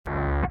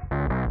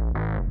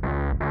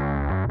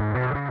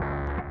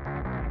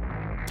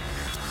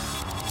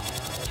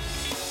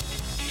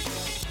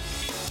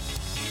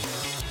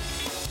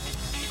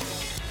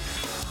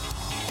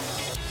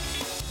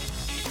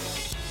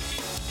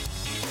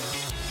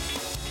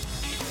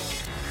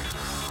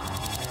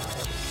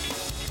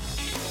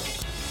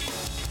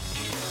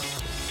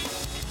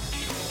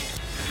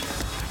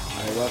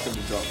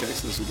welcome to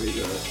Dropkicks. This will be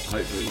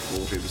hopefully the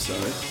fourth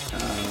episode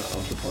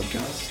of the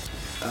podcast.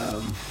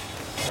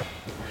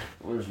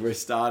 We're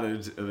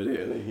started a bit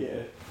early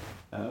here.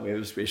 We have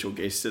a special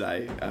guest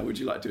today. Would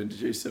you like to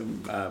introduce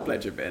him,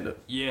 Blackjack Bandit?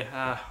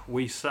 Yeah,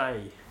 we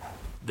say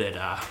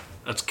that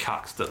it's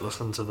cucks that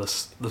listen to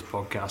this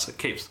podcast. It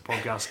keeps the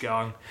podcast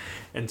going.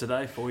 And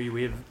today for you,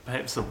 we have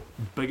perhaps the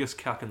biggest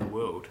cuck in the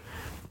world.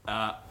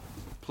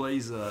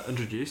 Please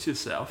introduce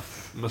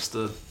yourself,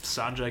 Mr.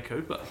 Sanjay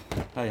Cooper.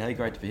 Hey,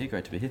 great to be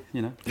here,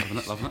 you know,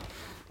 loving it.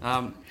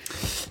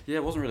 Yeah,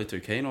 I wasn't really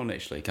too keen on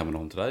actually coming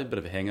on today, bit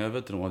of a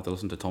hangover, didn't want to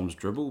listen to Tom's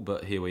dribble,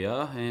 but here we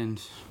are,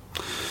 and...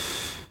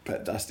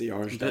 Bit dusty,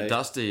 orange day. Bit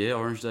dusty, yeah,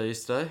 orange day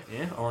yesterday.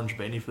 Yeah, orange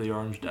beanie for the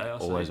orange day, I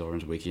say. Always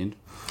orange weekend.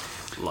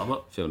 Love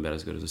it. Feeling about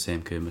as good as a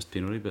Sam Kerr missed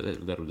penalty,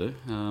 but that'll do.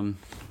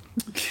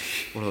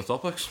 What are the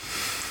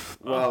topics?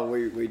 Well,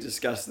 we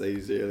discussed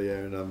these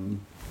earlier,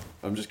 and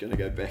I'm just going to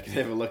go back and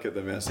have a look at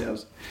them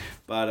ourselves.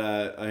 But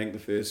I think the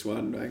first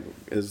one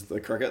is the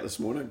cricket this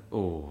morning.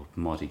 Oh,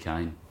 mighty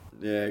Kane.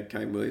 Yeah,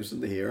 Kane Williamson,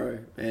 the hero,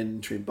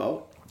 and Trent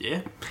Bolt.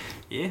 Yeah,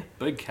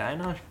 big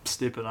Kano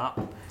stepping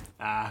up.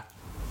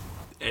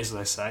 As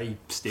they say, he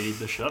steadied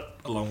the ship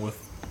along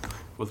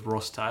with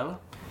Ross Taylor.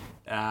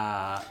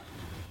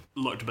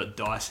 Looked a bit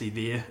dicey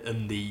there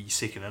in the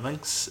second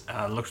innings.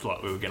 Looked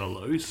like we were going to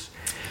lose.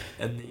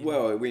 And then,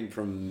 Well, it went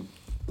from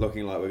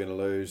looking like we're going to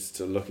lose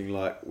to looking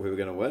like we were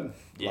going to win,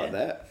 like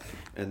that,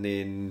 and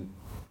then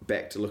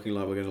back to looking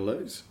like we're going to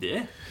lose.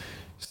 Yeah.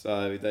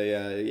 So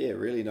they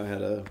really know how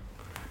to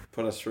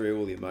put us through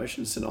all the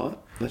emotions tonight.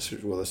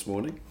 This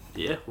morning.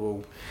 Yeah.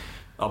 Well,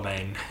 I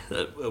mean,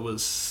 it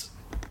was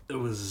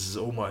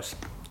almost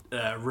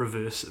a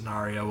reverse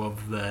scenario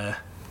of the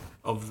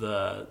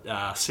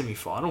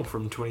semi-final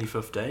from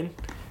 2015.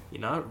 You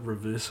know,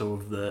 reversal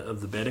of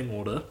the batting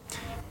order,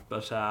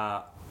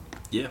 but.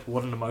 Yeah,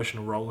 what an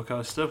emotional roller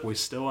coaster. We're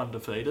still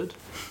undefeated.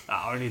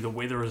 Only the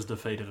weather has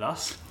defeated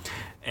us.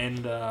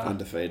 And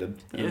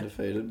Undefeated.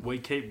 we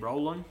keep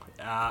rolling.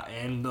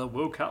 And the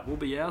World Cup will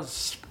be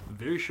ours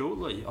very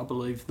shortly. I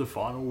believe the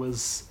final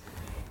is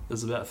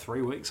about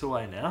 3 weeks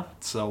away now.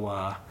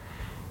 So,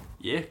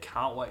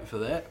 can't wait for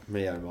that.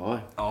 Me oh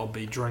my. I'll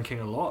be drinking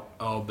a lot.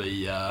 I'll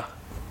be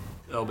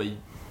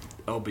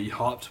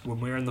hyped when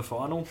we're in the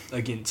final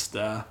against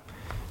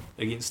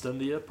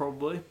India,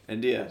 probably.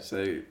 India.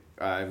 So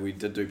we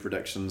did do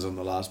predictions on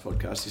the last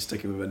podcast. You're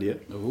sticking with India?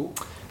 Ooh.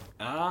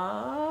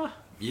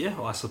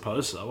 Yeah, I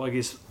suppose so.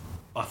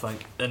 I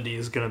think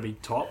India's going to be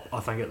top. I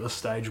think at this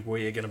stage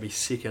we are going to be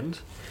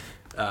second.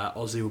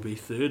 Aussie will be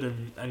third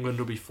and England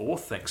will be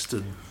fourth, thanks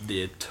to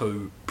their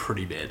two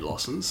pretty bad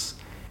losses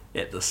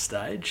at this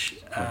stage.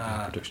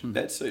 Prediction.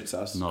 That suits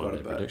us. Not a quite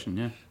bad bit. prediction,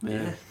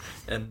 yeah.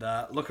 And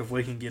look, if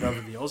we can get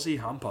over the Aussie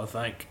hump, I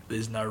think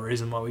there's no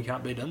reason why we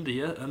can't beat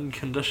India in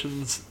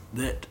conditions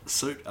that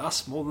suit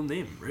us more than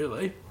them,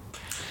 really.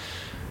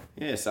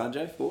 Yeah,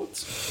 Sanjay,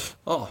 thoughts?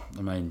 Oh,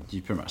 I mean,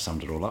 you pretty much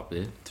summed it all up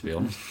there, to be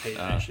honest. He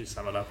actually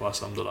summed it up, I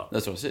summed it up.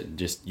 That's what I said,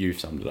 just you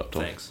summed it up,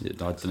 Tom. Thanks. Yeah,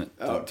 I didn't,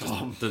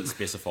 Tom. didn't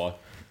specify.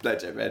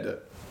 Blackjack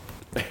Bandit.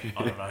 I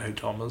don't know who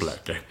Tom is.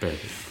 Blackjack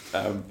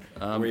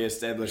Bandit. We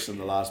established in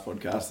the last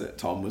podcast that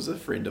Tom was a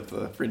friend of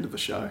the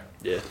show.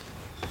 Yeah.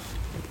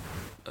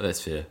 That's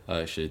fair.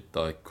 I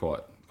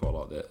quite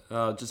like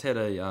that. Just had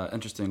a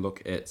interesting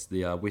look at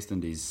the West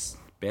Indies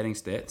batting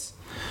stats.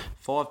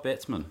 5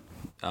 batsmen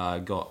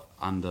got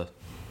under.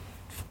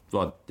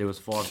 Well, there was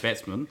 5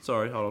 batsmen.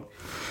 Sorry, hold on.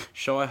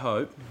 Shy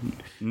Hope,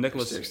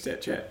 Nicholas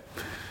Stat chat.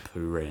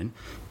 Puran,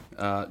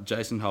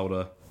 Jason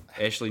Holder,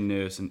 Ashley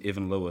Nurse and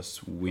Evan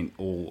Lewis went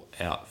all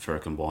out for a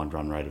combined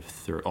run rate of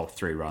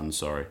 3 runs.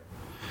 Sorry,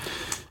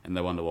 and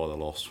they wonder why they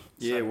lost.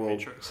 Yeah, Same well,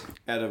 metrics.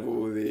 out of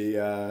all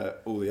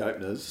the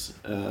openers,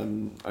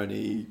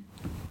 only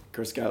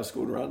Chris Gale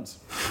scored runs.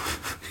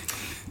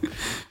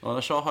 Well,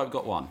 the Shy Hope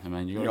got 1. I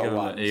mean, you got to give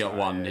him. He got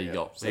 1. He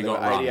got. So He there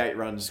got were run. 88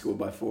 runs scored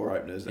by 4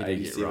 openers, He did get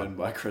 87 run.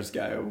 by Chris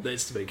Gale.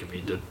 That's to be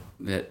commended.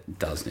 That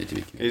does need to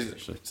be considered,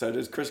 actually. So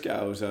does Chris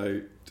Gale?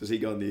 So does he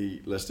go on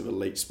the list of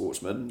elite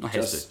sportsmen? Oh,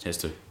 has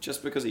to.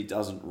 Just because he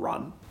doesn't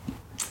run.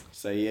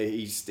 So yeah,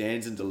 he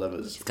stands and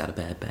delivers. He's got a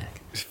bad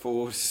back.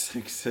 4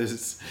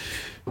 sixes.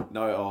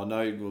 No.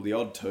 Well, the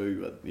odd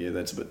 2, but yeah,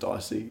 that's a bit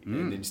dicey.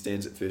 And then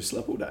stands at first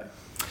slip all day.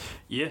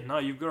 Yeah, no,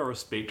 you've got to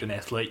respect an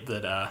athlete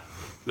that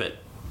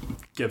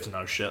gives no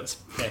shits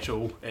at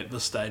all at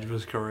this stage of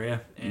his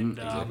career and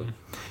exactly.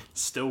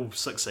 still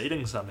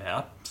succeeding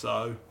somehow.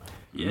 So,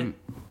 yeah.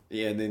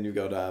 Yeah, and then you've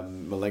got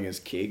Malinga's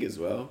keg as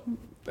well.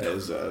 That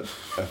is a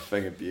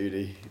thing of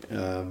beauty.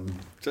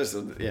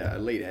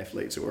 Elite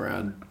athletes all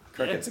around.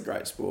 Cricket's a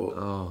great sport.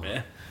 Oh,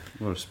 Yeah.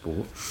 what a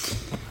sport.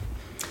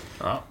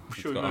 Alright,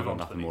 should we I've move got on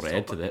to the nothing more next to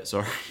add to topic? that,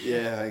 sorry.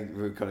 Yeah, I think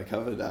we've kind of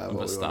covered I'm a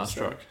what bit we want to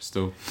say. starstruck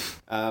still.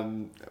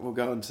 We'll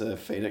go into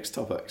Phoenix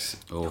topics.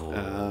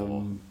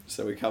 Oh.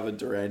 So we covered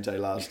Durante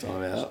last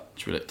time out.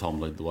 Should we let Tom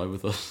lead the way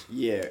with this?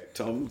 Yeah,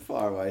 Tom,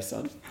 fire away,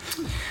 son.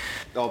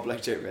 Oh,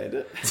 Blackjack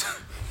Bandit.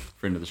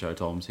 Friend of the show,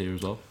 Tom's here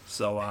as well.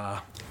 So,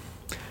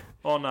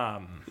 on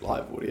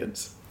Live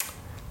audience.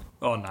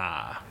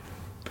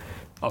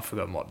 I've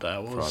forgotten what day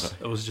it was. Friday.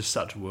 It was just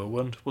such a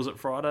whirlwind. Was it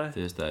Friday?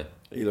 Thursday.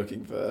 Are you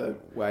looking for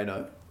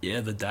Wayno?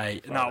 Yeah, the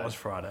day. No, Friday. it was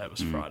Friday. It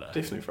was Friday.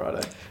 Definitely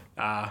Friday.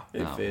 Uh,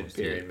 Yeah, No, fair, it was-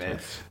 fair yeah, in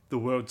maths. the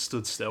world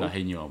stood still. No,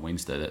 he knew on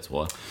Wednesday, that's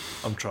why.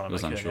 I'm trying to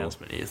was make an unsure.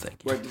 announcement here.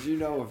 Thank you. Wait, did you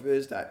know on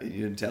Thursday? You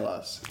didn't tell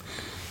us.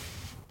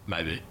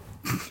 Maybe.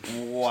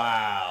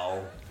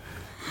 Wow.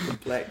 The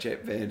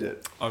Blackjack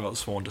Bandit. I got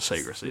sworn to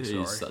secrecy. He's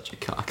Sorry. such a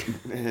cuck.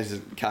 There's a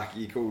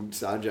kaki called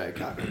Sanjay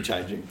Kaki. I'm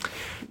changing.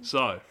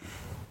 So,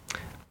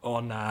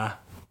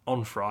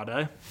 on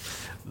Friday,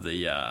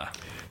 the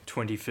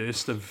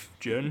 21st of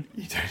June,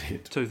 You don't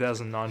hit.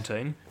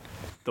 2019,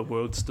 the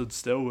world stood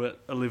still at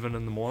 11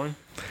 in the morning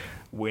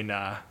when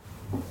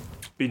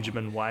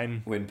Benjamin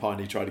Wayne, When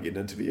Piney tried to get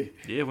an interview.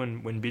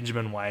 when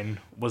Benjamin Wayne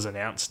was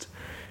announced,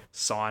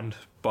 signed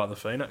by the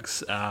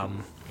Phoenix.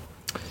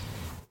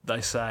 They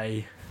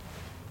say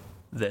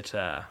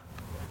that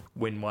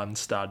when one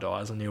star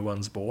dies, a new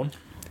one's born,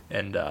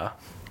 and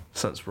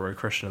since Roy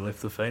Krishna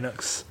left the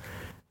Phoenix,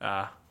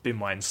 Ben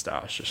Wayne's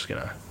star is just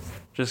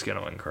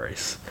gonna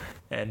increase.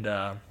 And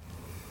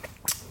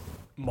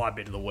my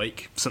bet of the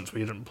week, since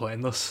we didn't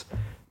plan this,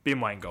 Ben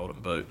Wayne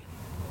Golden Boot,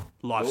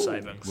 life Ooh.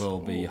 savings. We'll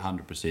be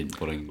 100%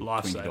 putting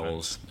Life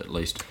 $20 at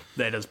least.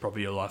 That is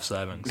probably your life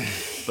savings.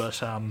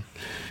 But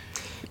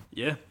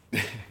yeah,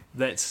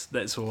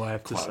 that's all I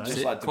have to I'd say.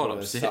 just like to Quite put a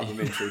upset.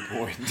 supplementary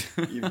point.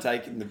 You've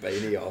taken the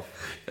beanie off.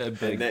 A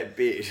big- And that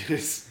bet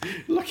is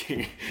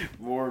looking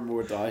more and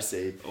more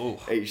dicey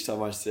each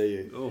time I see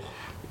you. Oh.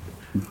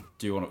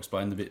 Do you want to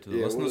explain the bit to the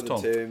Yeah, what listeners, are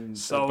Tom? the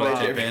terms? So,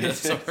 Blackjack uh, Bandit,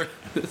 sorry.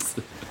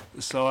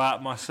 So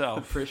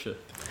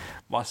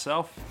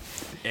myself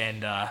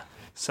and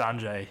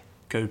Sanjay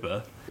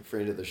Cooper,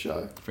 Friend of the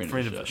show. friend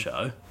of the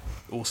show,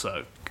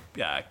 also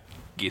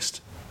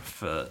guest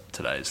for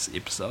today's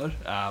episode.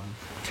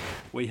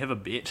 We have a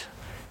bet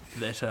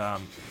that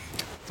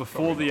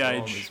before the Probably not age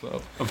wrong as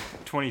well. of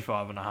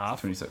 25 and a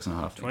half, 26 and a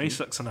half.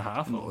 26 and a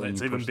half, Not oh, letting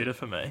that's you even push better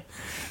for me,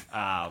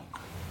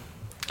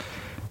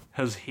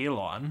 his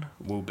hairline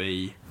will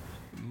be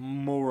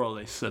more or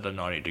less at a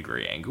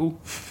 90-degree angle.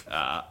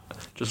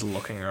 Just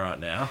looking right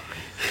now.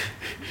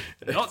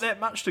 Not that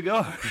much to go.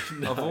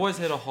 I've always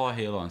had a high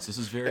hairline, so this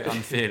is very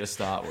unfair to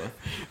start with.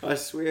 I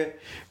swear,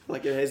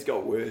 like it has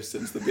got worse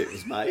since the bet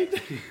was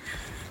made.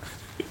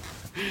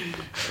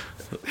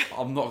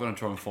 I'm not going to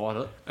try and fight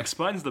it.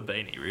 Explains the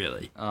beanie,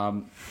 really.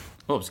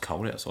 Well, it was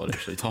cold outside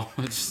actually, Tom.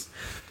 I just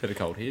had a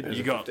cold head. It was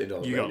You a got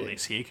 $15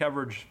 less hair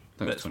coverage.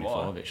 I think it was That's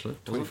 25 why. actually.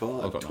 25.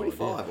 I've got no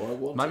 25. idea. I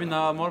want Maybe to.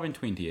 no, it might have been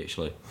 20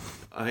 actually.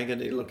 I think I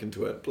need to look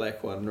into it.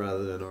 Black one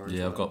rather than orange.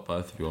 Yeah, I've one. got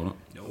both if you want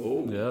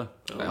Oh. it. Yeah,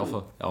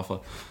 Oh. alpha.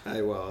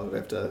 Hey, well, I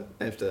have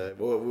to.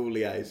 We'll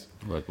liaise.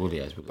 Right, we'll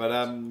liaise with it.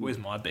 But Where's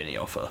my beanie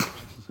offer?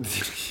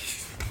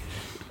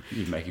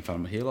 You're making fun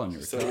of my hairline.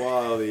 You're a so cunt.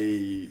 while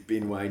the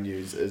Ben Wayne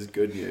news is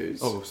good news,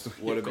 Oh,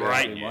 what about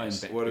great Ben Wayne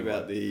news. back what Ben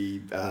about the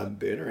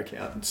burner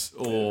accounts that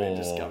have Oh, been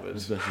discovered?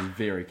 this is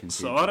very So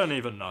concerning. I don't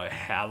even know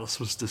how this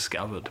was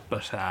discovered,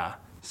 but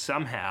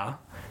somehow Who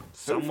found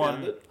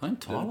someone. it? I think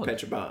Tyler.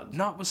 Patrick Barnes.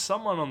 No, it was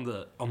someone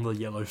on the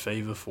Yellow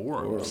Fever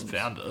forums Forums.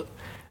 found it.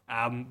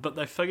 But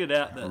they figured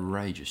out that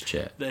Outrageous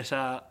chat.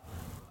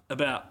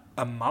 about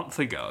a month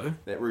ago.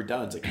 That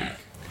Rudon's a cuck.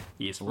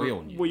 Yes, We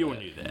all knew we all that.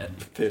 knew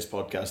that. First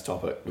podcast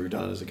topic,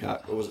 Rudon is a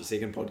cuck. Or was it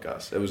second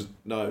podcast? It was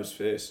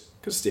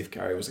first because Steph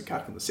Curry was a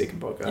cuck in the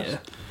second podcast. Yeah.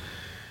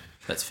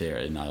 That's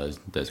fair. No,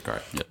 that's great.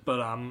 Yep.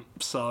 But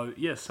so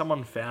yeah,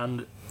 someone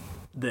found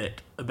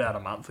that about a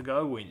month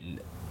ago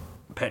when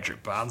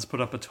Patrick Barnes put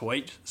up a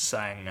tweet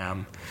saying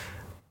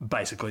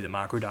basically that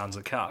Mark Rudan's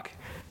a cuck.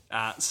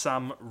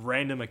 Some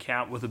random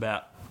account with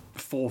about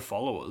 4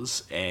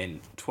 followers and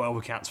 12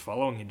 accounts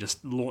following him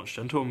just launched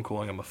into him,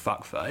 calling him a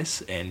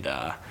fuckface and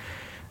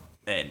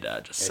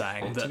just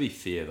saying To that be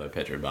fair though,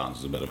 Patrick Barnes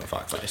was a bit of a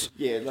fuckface.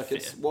 Yeah, like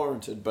it's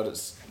warranted, but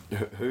it's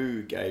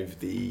who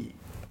gave the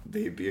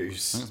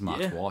abuse. I think it's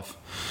Mark's Yeah. wife,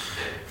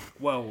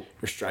 well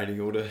Restraining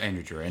order.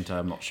 Andrew Durante.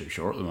 I'm not too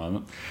sure at the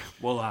moment.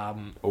 All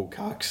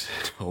cucks.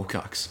 All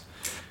cucks.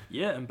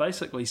 yeah, and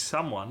basically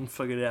someone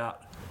figured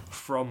out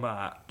from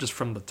just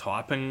from the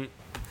typing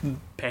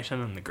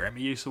pattern and the grammar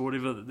use or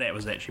whatever that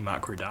was actually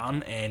Mark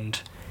Rudan, and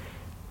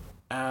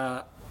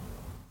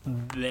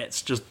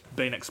that's just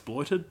been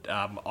exploited.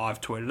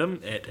 I've tweeted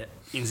him at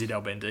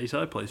NZL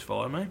Bandito. Please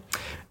follow me.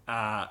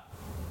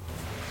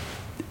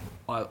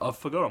 I've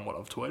forgotten what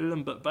I've tweeted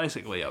him, but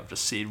basically I've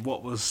just said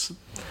what was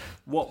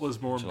more Would you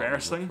like me to look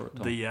embarrassing, for it,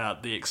 Tom?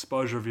 the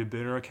exposure of your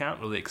burner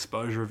account or the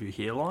exposure of your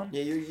hairline.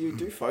 Yeah, you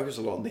do focus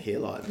a lot on the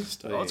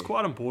hairlines, don't you? Oh, it's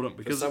quite important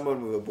For because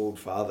someone with a bald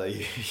father,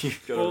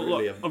 you've got well, to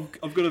really... look,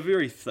 I've got a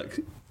very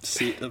thick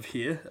set of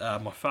hair.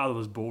 My father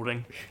was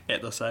balding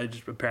at this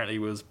age. Apparently, he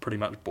was pretty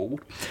much bald.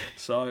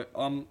 So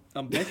I'm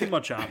backing my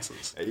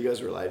chances. Are you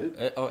guys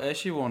related? I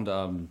actually want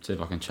to see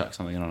if I can chuck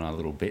something in on our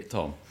little bet,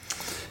 Tom.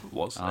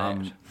 What's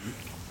that?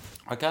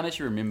 I can't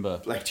actually remember.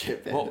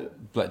 Blackjack Bandit.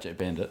 What Blackjack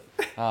Bandit?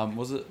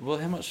 Was it? Well,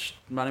 how much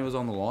money was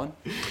on the line?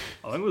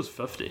 I think it was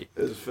 50.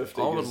 It was 50.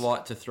 I would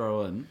like to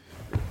throw in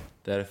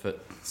that if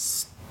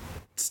it's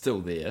still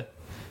there,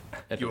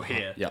 You're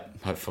here. Yeah,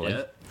 hopefully.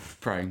 Yeah.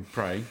 Praying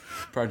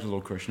to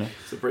Lord Krishna.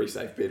 It's a pretty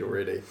safe bet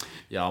already.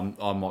 Yeah,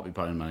 I might be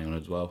putting money on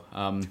it as well.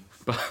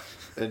 But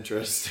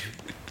Interesting.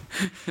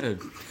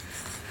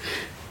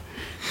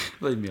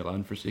 leave me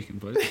alone for a second,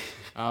 please.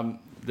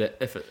 That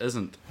if it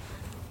isn't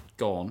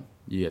gone,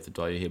 you have to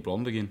dye your hair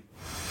blonde again.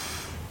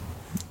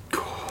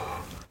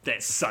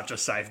 That's such a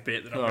safe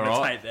bet that I'm All going to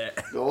right. take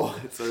that. Oh,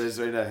 so there's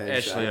been a handshake.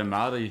 Ashley and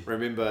Marty.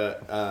 Remember,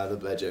 the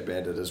Blackjack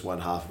Bandit is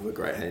one half of a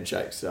great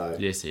handshake, so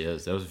Yes, he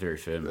is. That was very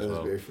firm that as was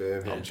well. a very firm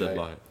I did handshake.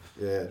 like it.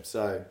 Yeah,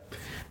 so,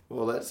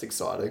 well, that's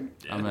exciting.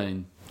 Yeah. I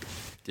mean,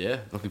 yeah,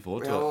 looking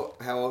forward to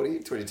it. How old are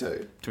you?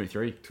 22?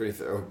 23.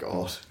 23, oh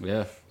God.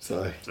 Yeah.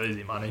 So, It's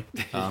easy money.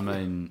 I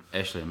mean,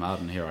 Ashley and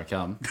Martin, here I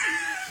come.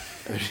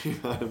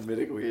 a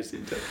medical year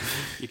centre.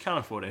 You can't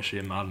afford Ashley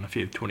and Martin if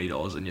you have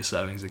 $20 in your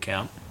savings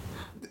account.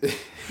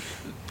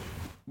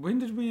 When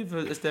did we ever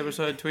establish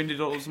I had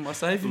 $20 in my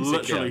savings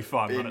Literally account?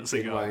 5 Ben, minutes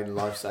Ben ago. Wayne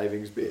life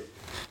savings bet.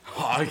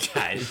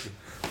 Okay.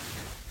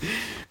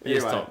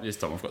 Yes, Anyway,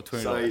 Tom, I've got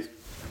 $20. So,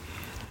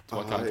 So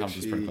I can't come to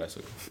the Spring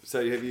Classic.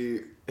 So have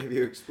you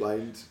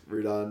explained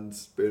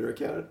Rudan's burner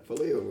account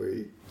fully, or were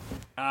you?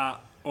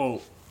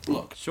 Oh,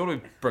 Look,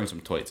 surely bring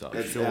some tweets up.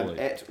 It's Surely.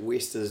 at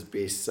Wester's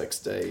Best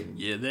 16.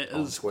 yeah, that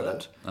On is Twitter.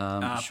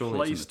 it. Surely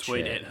Please it's in the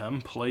tweet chat. at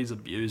him. Please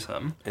abuse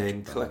him.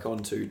 And click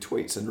onto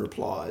tweets and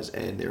replies,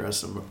 and there are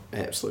some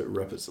absolute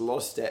rippers. A lot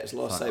of stats, a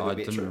lot of Fuck, I sabermetrics,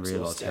 didn't a lot of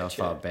realise stat how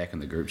far chat. back in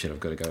the group chat I've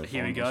got to go to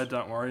Here we find go. this.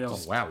 Don't worry. Oh,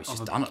 wow, he's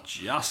just done it.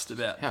 Just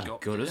about How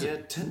got good is Yeah,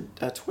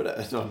 it?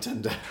 Twitter, not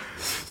Tinder.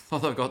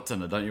 Oh, I've got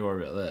Tinder, don't you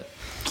worry about that.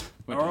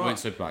 Went All right.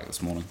 to supermarket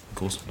this morning, of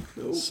course.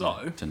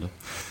 So, Tinder.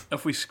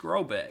 if we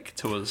scroll back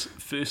to his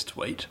first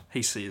tweet,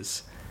 he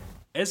says,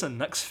 "As a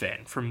Knicks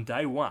fan from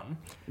day one,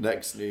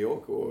 Knicks, New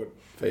York, or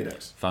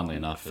Phoenix? Funnily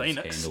enough, his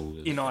Phoenix, handle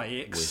is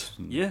NIX,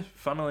 Western, yeah,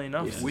 funnily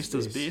enough, Western West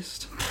is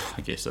best. best,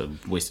 I guess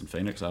Western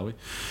Phoenix, are we?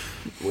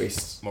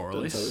 West. more or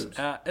less.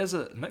 Intelligence. As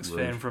a Knicks Rude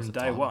fan as from a day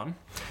title. one,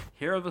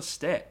 here are the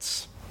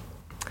stats: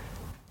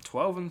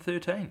 12 and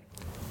 13,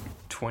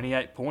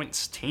 28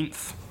 points,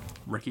 10th.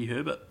 Ricky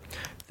Herbert,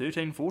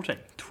 13-14,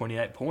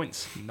 28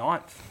 points,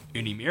 9th.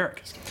 Ernie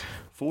Merrick,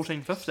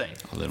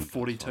 14-15, I'll let him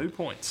 42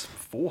 points,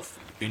 4th.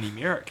 Ernie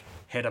Merrick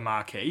had a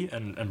marquee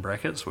in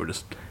brackets. We'll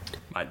just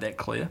make that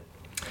clear.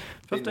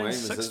 Ben Wayne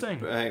was 15-16.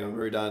 hang on,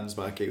 Rudan's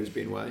marquee was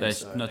Ben Wayne. That's,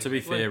 So. no, to be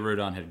fair,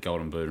 Rudan had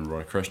Golden Boot and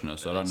Roy Krishna,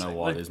 so I don't know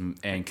why there's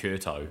and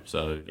Kurto,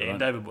 so I And don't-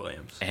 David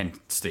Williams. and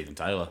Stephen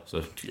Taylor,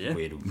 so Yeah.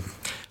 weird.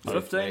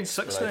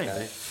 15-16.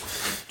 Okay.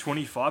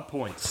 25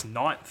 points.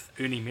 9th,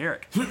 Ernie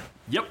Merrick.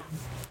 Yep.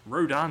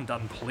 Rudan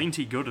done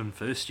plenty good in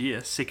first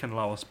year, second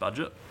lowest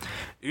budget.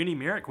 Ernie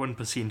Merrick win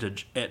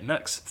percentage at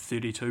Knicks,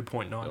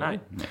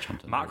 32.98. Match on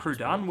Tinder Mark as well.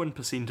 Rudan win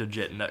percentage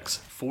at Knicks,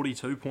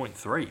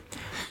 42.3.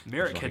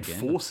 Merrick Love had again.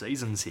 4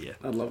 seasons here.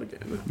 I'd love a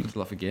gander. It's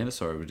Luff again.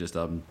 Sorry, we just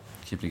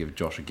kept to give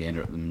Josh a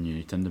gander at the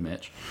new Tinder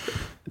match.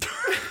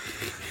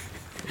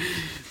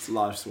 It's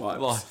live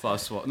swipes. Life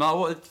swap. No,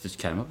 well, it just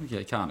came up.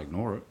 You can't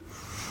ignore it.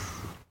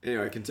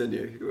 Anyway,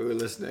 continue. We were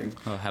listening.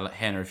 Oh,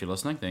 Hannah, if you're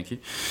listening, thank you.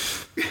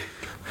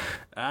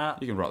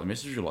 You can write the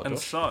message you like, And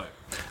Josh. so,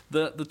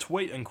 the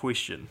tweet in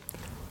question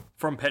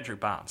from Patrick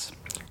Barnes.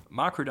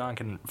 Mark Rudan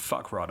can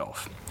fuck right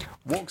off.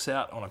 Walks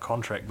out on a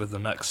contract with the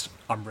Knicks.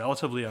 I'm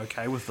relatively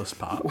okay with this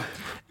part.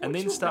 And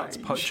then your starts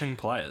range? poaching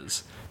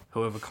players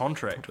who have a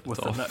contract with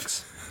the off.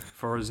 Knicks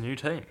for his new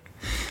team.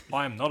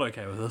 I am not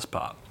okay with this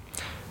part.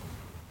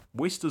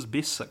 West is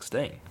best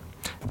 16.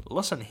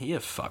 Listen here,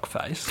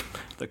 fuckface.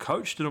 The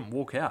coach didn't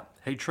walk out.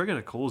 He triggered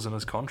a clause in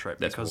his contract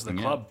That's because the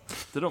walking club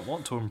didn't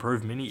want to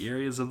improve many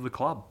areas of the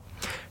club.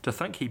 To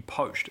think he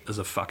poached is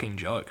a fucking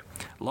joke.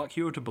 Like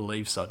you were to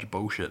believe such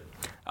bullshit.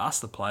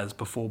 Ask the players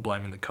before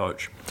blaming the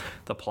coach.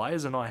 The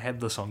players and I had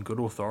this on good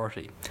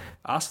authority.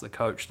 Ask the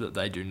coach that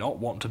they do not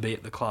want to be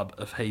at the club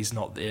if he's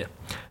not there.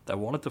 They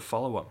wanted to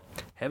follow him.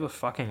 Have a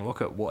fucking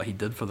look at what he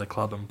did for the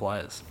club and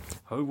players.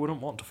 Who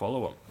wouldn't want to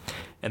follow him?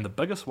 And the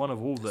biggest one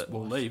of all that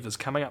will leave is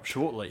coming up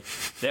shortly.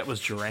 That was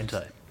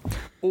Durante.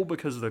 All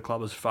because the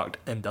club is fucked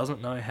and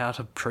doesn't know how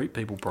to treat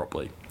people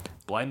properly.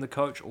 Blame the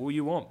coach all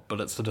you want, but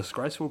it's the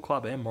disgraceful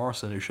club and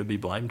Morrison who should be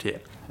blamed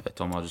here.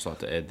 Tom, I'd just like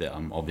to add that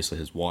obviously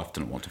his wife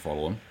didn't want to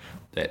follow him.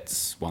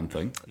 That's one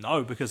thing.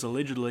 No, because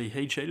allegedly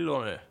he cheated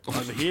on her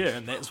over here,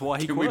 and that's why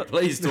he Can we quit.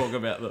 please talk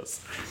about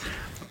this?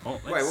 Oh,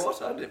 Wait, that's-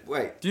 what?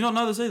 Wait. Do you not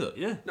know this either?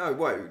 Yeah, No,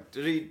 wait.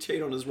 Did he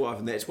cheat on his wife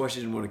and that's why she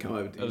didn't want to come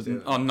over to New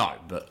Zealand? Oh, no,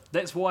 but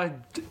that's why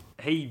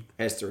he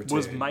Has to return.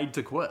 was made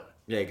to quit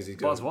Yeah, because he's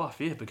by got... his wife.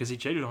 Yeah, because he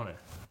cheated on her,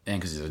 and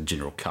because he's a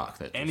general cuck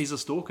that and he's a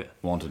stalker.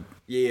 wanted.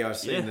 Yeah, I've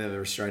seen Yeah. the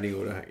restraining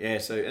order. Yeah,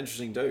 so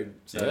interesting dude.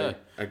 So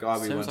Yeah. a guy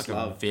we Sounds once like a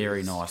loved.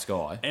 very nice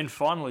guy. And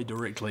finally,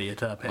 directly at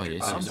Patrick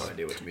yes, I have Barnes. no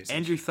idea what to message.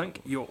 And you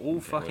think you're all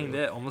fucking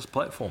that on this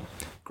platform.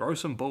 Grow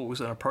some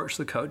balls and approach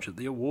the coach at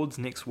the awards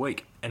next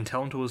week and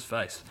tell him to his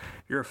face,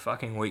 you're a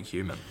fucking weak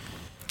human.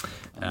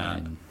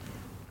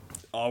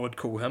 I would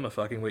call him a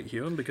fucking weak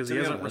human because he To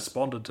be hasn't honest,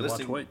 responded to my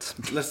listening-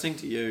 tweets. Listening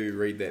to you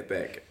read that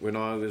back, when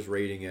I was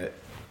reading it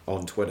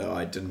on Twitter,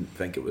 I didn't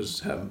think it was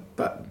him,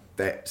 but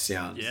that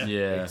sounds Yeah.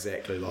 Yeah.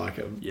 exactly like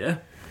him. Yeah.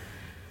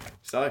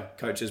 So,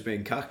 coaches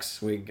being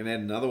cucks. We can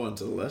add another one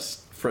to the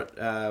list. What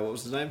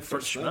was his name?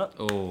 Fritz Schmidt.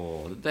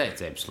 Oh,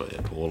 that's absolutely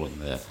appalling.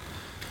 That.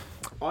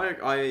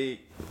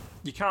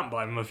 You can't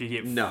blame him if you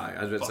get. No,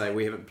 I was about to say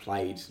we haven't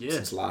played Yeah.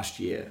 since last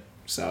year,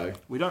 so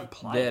We don't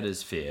play. That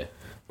is fair.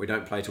 we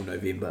don't play till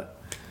November.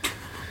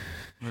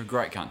 We're a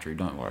great country.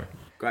 Don't worry.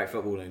 Great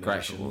footballing Great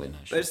nation. footballing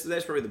nation.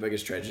 That's probably the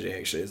biggest tragedy,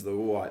 actually, is the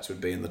All Whites would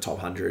be in the top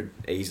 100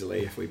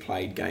 easily if we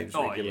played games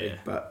Oh, regularly, yeah.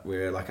 but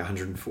we're like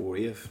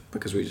 140th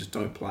because we just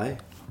don't play.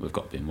 We've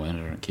got Ben Wayne.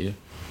 I don't care.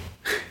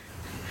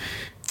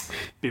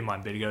 Ben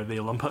might better go to the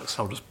Olympics.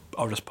 I'll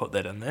just put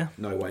that in there.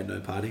 No way, no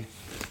party.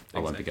 I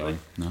won't be Exactly. going.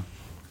 No,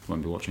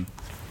 won't be watching.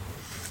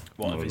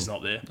 Well, No, if he's we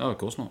not there, Oh, of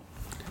course not.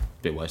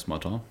 Be a waste of my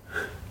time.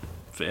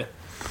 fair.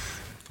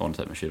 I want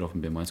to take my shirt off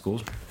and Ben Wayne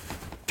scores.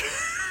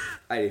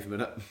 80th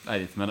minute.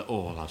 80th minute.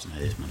 Oh, I love an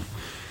 80th minute.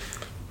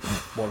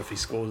 What if he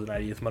scores an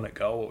 80th minute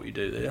goal? What will you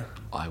do there?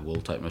 I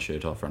will take my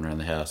shirt off, run around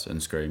the house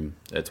and scream,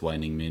 "It's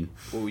waning men."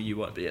 Well, you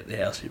won't be at the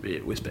house. You'll be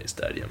at Westpac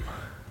Stadium.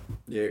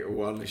 Yeah,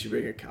 well, unless you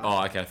bring a car.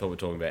 Oh, okay. I thought we were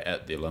talking about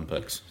at the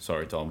Olympics.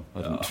 Sorry, Tom.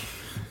 I didn't.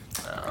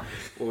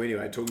 Well,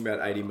 anyway, talking about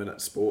 80-minute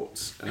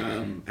sports,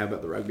 how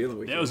about the rugby on the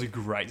weekend? That was a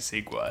great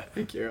segue.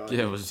 Thank you.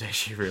 Yeah, it was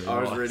actually really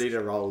I was nice. ready to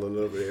roll a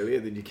little bit earlier,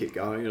 then you kept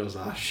going, and I was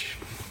like, shh.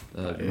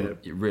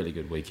 Really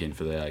good weekend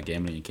for the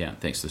gambling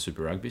account, thanks to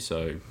Super Rugby.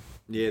 So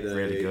Yeah, the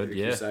Really good,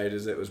 yeah.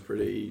 Crusaders, that was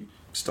pretty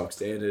stock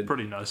standard.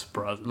 Pretty no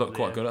surprise. looked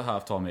quite good at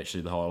half time,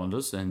 actually, the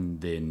Highlanders,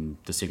 and then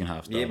the second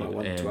half Yeah, started. my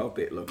 112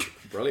 bet looked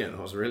brilliant.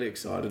 I was really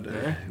excited.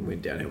 Yeah. It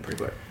went downhill pretty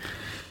quick.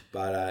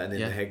 But and then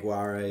Yeah. the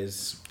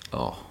Jaguares,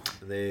 Oh,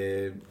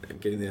 they're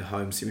getting their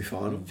home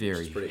semi-final. which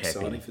very is pretty happy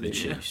exciting for the them.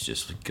 Chiefs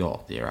just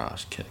got their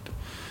ass kicked.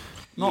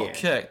 Not Yeah.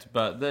 kicked,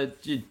 but they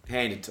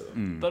Handed to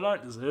them. They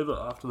don't deserve it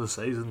after the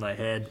season they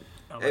had.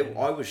 I mean,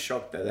 I was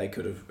shocked that they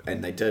could have,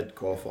 and they did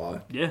qualify.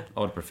 yeah, I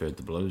would have preferred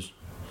the Blues.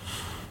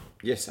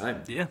 Yeah, same.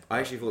 Yeah. I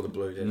actually thought the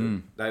Blues did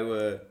it. They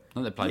were. I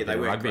think they played they better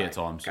weren't rugby great. at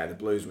times. Okay, the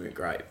Blues weren't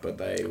great, but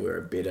they were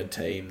a better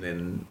team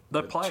than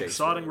They the play Chiefs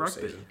exciting were all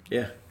rugby. season.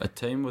 Yeah, A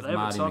team with They have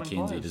Marty exciting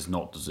McKenzie players. does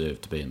not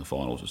deserve to be in the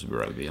finals of Super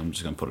Rugby. I'm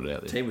just going to put it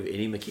out there. team with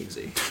Eddie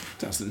McKenzie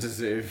doesn't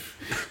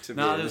deserve to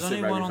be No, in there's the only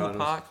Super one Rugby on the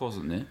finals. park,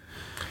 wasn't there?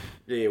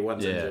 Yeah,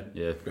 one's Yeah, injured.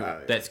 yeah.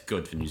 Right. That's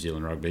good for New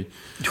Zealand rugby.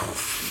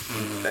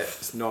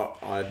 That's not.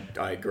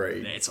 I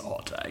agree. that's a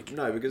hot take.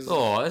 No, because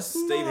Oh, it's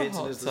Steve not a Henson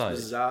hot has this take.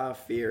 bizarre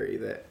theory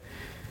that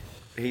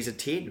he's a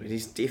 10, and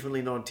he's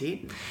definitely not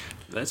 10.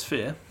 That's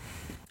fair.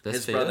 That's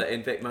His fair. brother,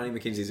 in fact, Marty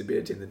McKenzie's a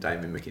better 10 than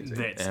Damien McKenzie.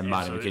 That's And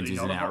Marty absolutely McKenzie's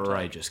not an a hot take.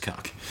 outrageous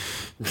cuck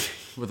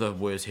with a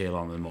worse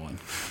hairline than mine.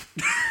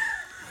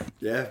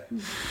 Yeah.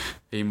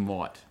 He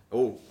might.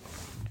 Oh.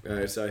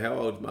 So how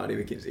old is Marty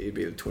McKenzie? He'd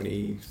be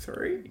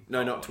 23?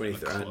 No, not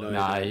 23. No,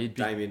 Nah, no, he'd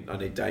be- Damien. I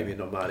need Damien,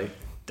 not Marty.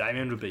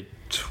 Damien would be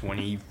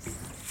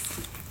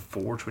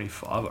 24,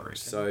 25, I reckon.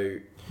 So,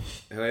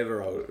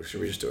 however old, should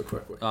we just do a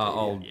quick one?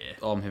 Yeah.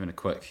 I'm having a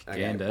quick Okay,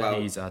 gander.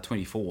 well- He's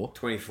 24.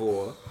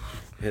 24.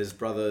 His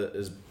brother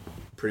is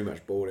pretty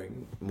much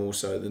balding, more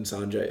so than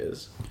Sanjay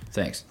is.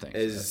 Thanks.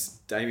 Is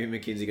Damien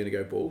McKenzie going to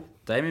go bald?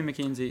 Damien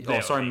McKenzie. That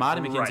Oh, sorry, would be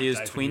Marty great McKenzie is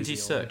day for New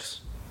Zealand.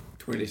 26.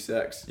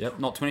 26. Yep,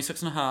 not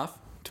 26 and a half.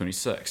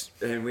 26.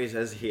 And where's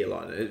his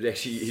hairline?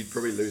 Actually, he'd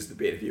probably lose the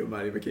bet if you were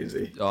Marty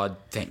McKenzie. Oh,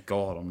 thank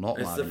God I'm not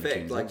It's Marty the fact,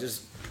 McKenzie. like,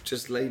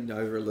 just lean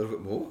over a little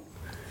bit more.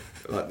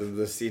 Like,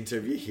 the centre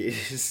of your head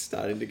is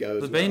starting to go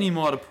the as well. beanie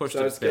might have pushed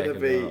So it it's back going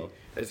to a be... while.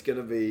 It's going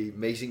to be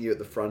meeting you at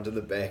the front and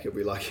the back. It'll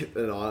be like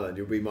an island.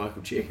 You'll be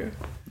Michael Checker.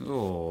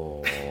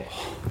 Oh.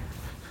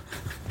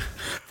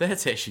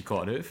 That's actually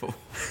quite hurtful.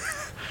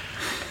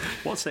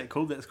 What's that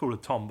called? That's called a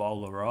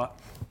tombola, right?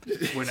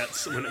 when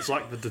it's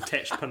like the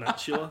detached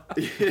peninsula.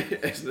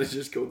 Isn't it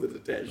just called the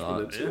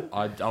detachment?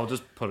 I'll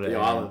just put it The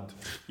out island.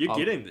 You're I'll-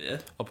 getting there.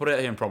 I'll put it out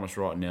here and promise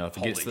right now, if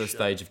it gets to Holy the shit.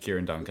 stage of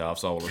Kieran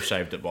Duncalf's, I will have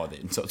shaved it by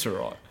then, so it's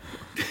alright.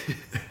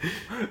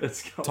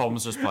 It's gone.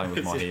 Tom's just playing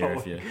with my It's hair gone.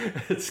 if you...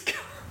 It's gone.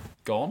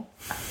 Gone?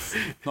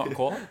 Not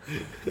quite?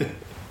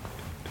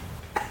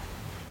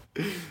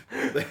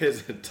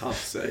 There's a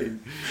tough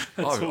scene.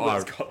 That's all I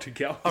that's got to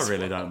go.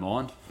 really don't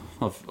mind.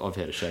 I've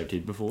had a shaved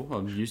head before,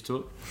 I'm used to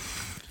it.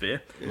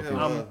 Fair.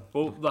 Yeah,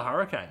 Well, the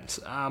Hurricanes.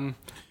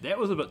 That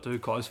was a bit too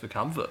close for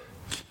comfort.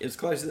 it's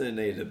closer than it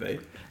needed to be.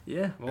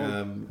 Yeah.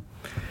 Well,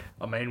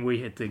 I mean,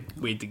 we had to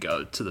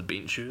go to the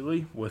bench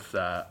early with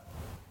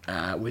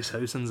Wes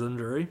Houston's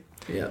injury.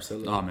 Yeah,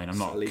 absolutely. I mean, I'm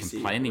not Salisi,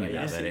 complaining right?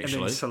 about that, And then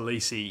actually.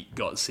 Salisi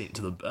got sent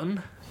to the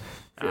bin.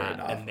 Fair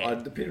enough. and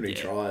that- The penalty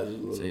yeah. try is a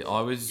little See,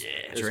 I was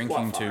It's drinking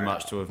quite too far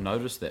much out. to have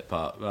noticed that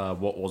part.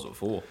 What was it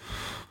for?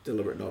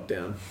 deliberate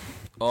knockdown.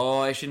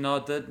 Oh, actually, no, I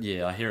did.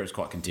 Yeah, I hear it's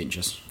quite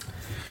contentious.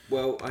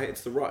 Well,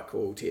 it's the right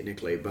call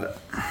technically,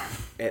 but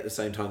at the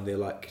same time, they're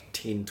like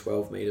 10,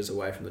 12 metres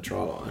away from the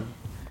try line.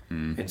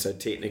 And so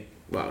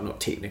not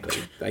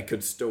technically, they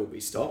could still be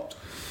stopped.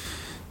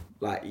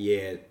 Like,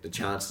 yeah, the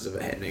chances of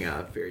it happening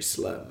are very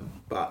slim,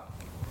 but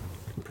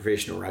in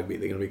professional rugby,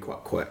 they're going to be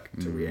quite quick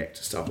to react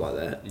to stuff like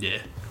that. Yeah.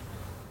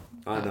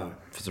 I know.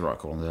 If it's the right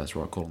call on that, that's the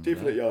right call on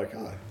Definitely yellow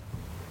card.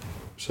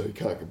 So he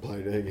can't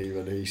complain. I think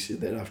even he said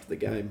that after the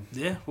game.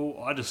 Yeah,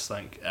 well, I just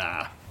think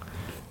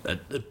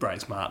it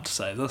breaks my heart to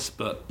say this,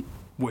 but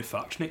we're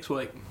fucked next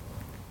week.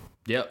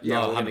 Yep, Yeah,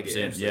 no, we're gonna 100%.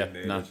 get Yeah,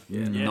 absolutely no,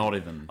 murdered. Yeah. not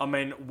even. I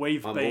mean,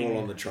 I'm all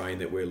on the train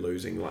that we're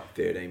losing like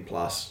 13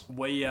 plus,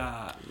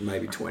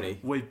 maybe 20.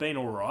 We've been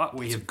all right.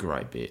 We It's a have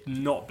great bet.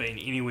 not been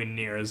anywhere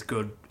near as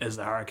good as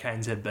the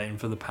Hurricanes have been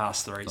for the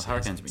past 3 The seasons.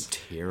 Hurricanes have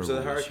been terrible. So the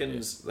this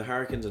year.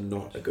 Hurricanes are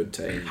not a good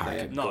team. They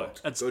have No,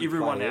 got it's good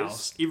everyone players.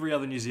 else. Every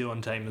other New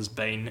Zealand team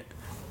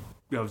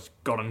have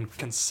gotten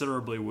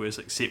considerably worse,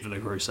 except for the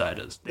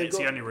Crusaders. That's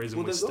the only reason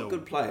we're they've still. got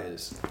good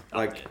players.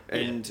 Up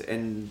there,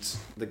 And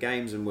the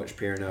games in which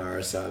Perenara,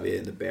 Savia,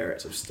 and the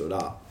Barretts have stood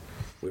up,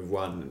 we've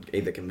won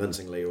either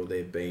convincingly or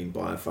they've been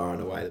by far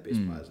and away the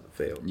best players in the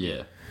field.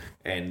 Yeah.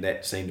 And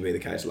that seemed to be the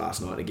case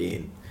last night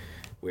again.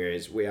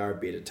 Whereas we are a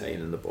better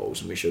team than the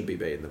Bulls and we should be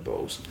beating the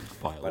Bulls.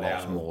 By a But lot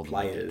our more than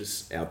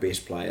players, our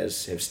best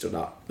players, have stood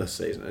up this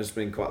season. It's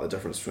been quite the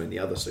difference between the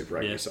other Super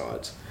Rugby Yeah.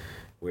 sides.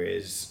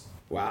 Whereas,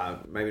 well,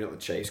 maybe not the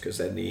Chiefs because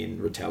in the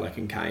end, Retallick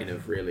and Kane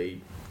have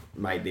really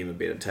made them a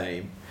better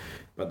team.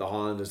 But the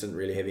Highlanders didn't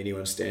really have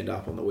anyone stand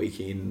up on the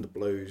weekend. The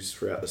Blues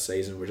throughout the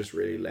season were just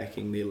really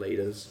lacking their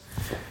leaders.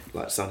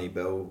 Like Sonny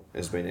Bill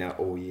has been out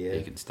all year.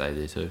 He can stay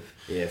there too.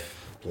 Yeah,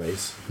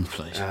 please.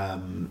 Please.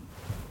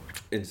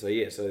 And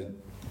so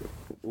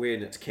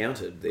when it's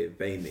counted, they've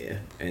been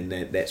there, and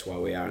that's why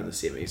we are in the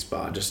semis.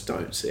 But I just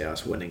don't see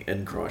us winning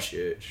in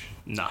Christchurch.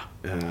 Nah.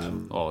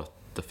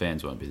 The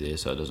fans won't be there,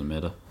 so it doesn't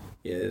matter.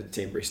 Yeah,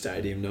 temporary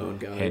stadium, no one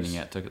goes. Handing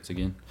out tickets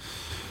again.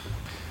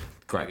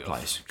 Great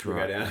place. We'll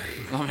go down.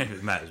 I mean,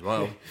 it may as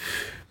well.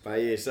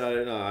 But yeah,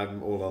 so no,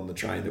 I'm all on the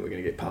train that we're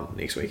going to get pumped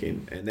next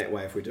weekend, and that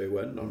way, if we do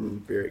win,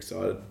 I'm very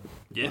excited.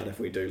 Yeah. But if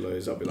we do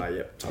lose, I'll be like,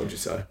 "Yep, told you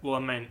so." Well, I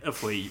mean,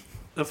 if we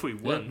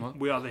win, well.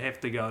 we either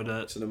have to go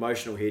to. It's an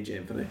emotional hedge,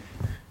 Anthony.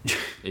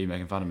 Are you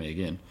making fun of me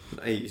again?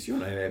 He's your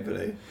name,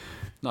 Anthony.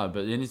 No,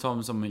 but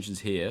anytime someone mentions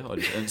here, I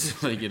just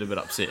instantly get a bit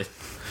upset.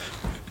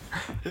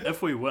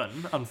 If we win,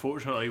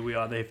 unfortunately, we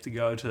either have to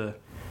go to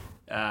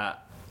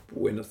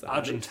Buenos Aires.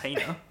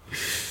 Argentina,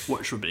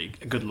 which would be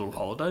a good little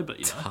holiday, but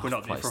we're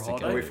not there place for a to go. Are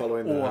holiday. we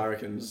following the Or-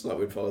 Hurricanes like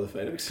we'd follow the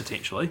Phoenix?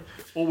 Potentially,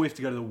 or we have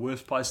to go to the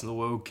worst place in the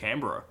world,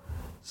 Canberra.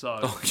 So,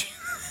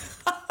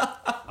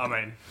 I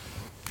mean,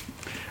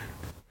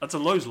 it's a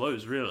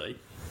lose-lose, really.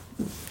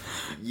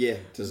 Yeah,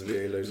 just a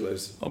very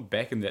lose-lose. I'm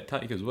back in that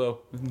take as well.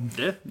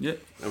 Yeah. Yeah.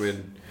 I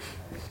mean,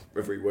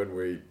 if we win,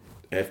 we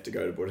have to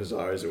go to Buenos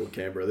Aires or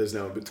Canberra. There's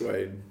no in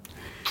between.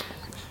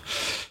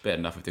 Bad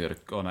enough if they got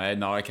to. Oh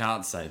no, I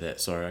can't say that.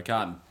 Sorry, I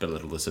can't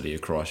belittle the city of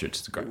Christchurch.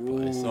 It's a great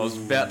place. I was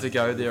about to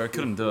go there. I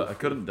couldn't do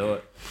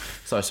it.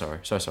 So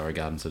sorry,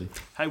 Garden City.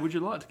 Hey, would you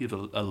like to give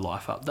a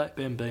life update,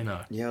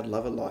 Bambino? Yeah, I'd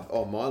love a life.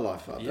 Oh, my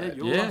life update. Yeah,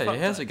 your Yeah, life update.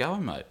 how's it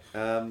going, mate?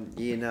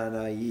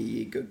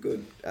 Yeah,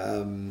 good.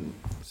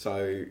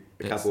 So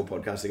a couple of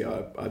podcasts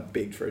ago, I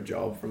begged for a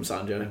job from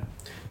Sanjay.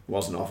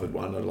 Wasn't offered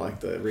one. I'd like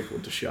the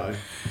record to show.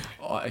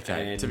 Oh,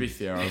 okay, And- to be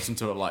fair, I listened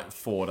to it like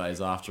 4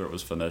 days after it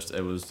was finished.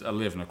 It was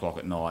 11 o'clock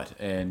at night,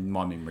 and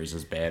my memory's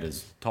as bad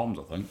as Tom's,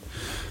 I think,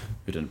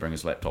 who didn't bring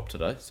his laptop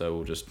today, so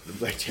we'll just... The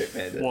Blackjack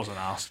Bandit. Wasn't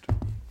asked.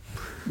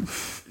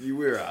 You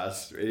were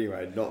asked.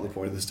 Anyway, not the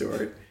point of the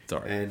story.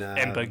 Sorry. And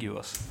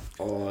Ambiguous.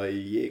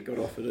 I got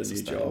offered a new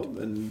Sustained. job,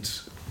 and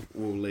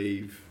we'll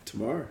leave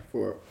tomorrow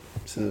for it.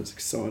 So it's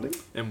exciting.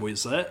 And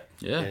where's that?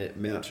 Yeah. At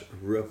Mount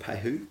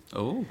Ruapehu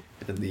Oh,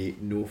 in the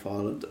North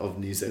Island of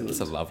New Zealand. that's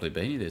a lovely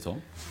beanie there,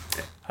 Tom.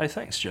 Hey,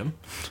 thanks, Jim.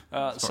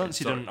 Since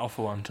you sorry. didn't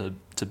offer one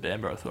to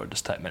Bambo, I thought I'd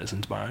just take matters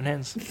into my own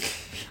hands.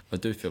 I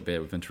do feel bad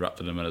we've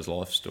interrupted him in his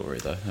life story,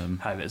 though.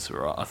 Hey, that's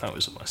alright. I think it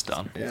was almost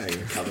done. Yeah,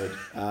 you're covered.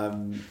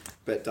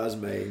 But it does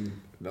mean,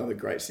 another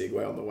great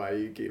segue on the way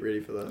you get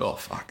ready for this. Oh,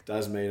 fuck.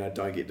 Does mean I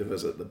don't get to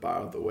visit the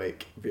bar of the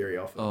week very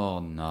often. Oh,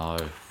 no.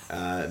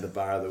 The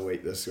bar of the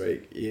week this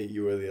week. Yeah,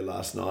 you were there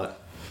last night.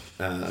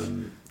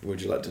 Would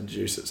you like to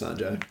introduce it,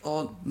 Sanjay?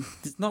 Oh,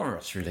 there's not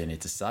much really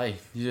need to say.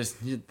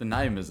 The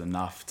name is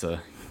enough to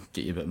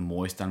get you a bit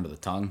moist under the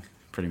tongue,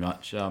 pretty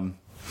much.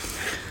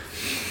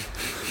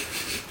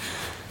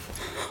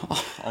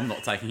 I'm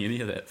not taking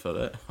any of that for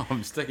that.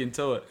 I'm sticking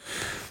to it.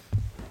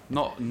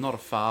 Not a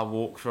far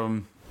walk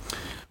from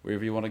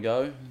wherever you want to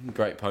go.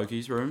 Great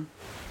pokies room.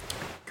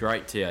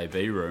 Great TAB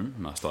room,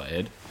 must I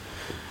add.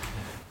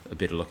 A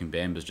better looking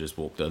Bamba's just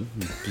walked in.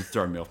 Just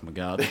thrown me off my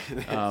guard.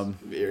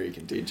 Very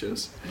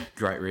contentious.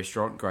 Great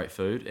restaurant, great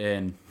food,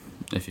 and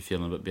if you're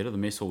feeling a bit better, the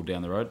mess hall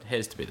down the road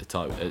has to be the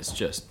Tote. It's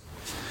just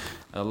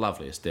a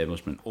lovely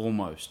establishment,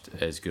 almost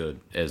as good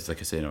as the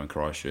casino in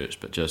Christchurch,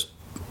 but just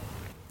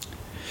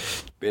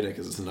Better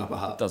because it's an upper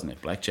hut. doesn't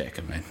have blackjack.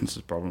 I mean, this is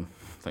a problem.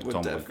 I think With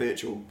Tom that will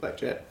virtual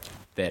blackjack.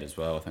 that as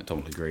well. I think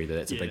Tom will agree that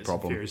that's a big it's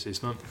problem. A fair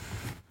assessment.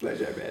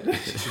 Blackjack band.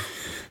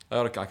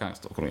 I can't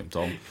stop calling him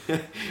Tom.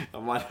 I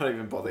might not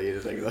even bother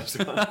editing this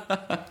one.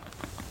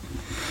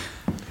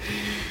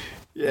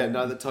 Yeah,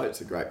 no, the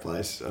Tote's a great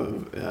place.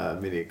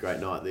 Many a great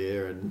night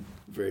there, and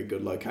very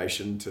good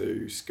location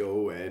to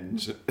school and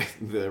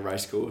the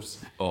race course.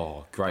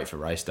 Oh, great for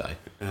race day.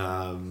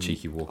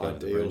 Cheeky walk over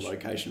the Ideal bridge.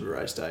 location for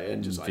race day,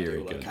 and just Very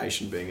ideal good.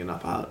 location being in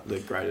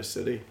the greatest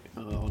city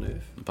on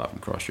earth. Apart from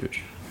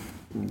Christchurch.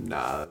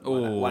 Nah,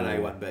 Oh. 1A,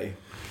 1B.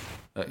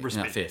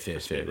 Respect.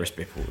 Fair.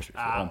 Respectful.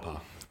 On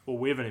par. Well,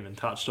 we haven't even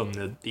touched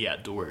on the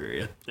outdoor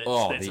area. That's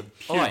I a huge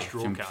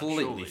draw count,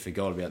 completely surely.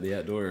 forgot about the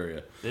outdoor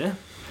area. Yeah.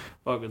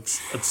 Like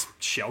it's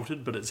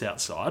sheltered, but it's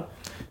outside.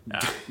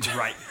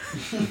 Great.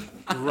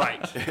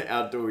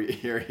 Outdoor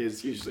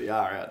areas usually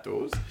are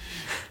outdoors.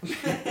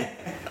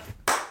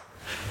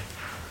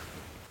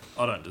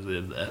 I don't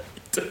deserve that.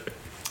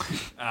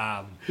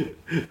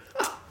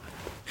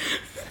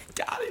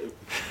 Got him.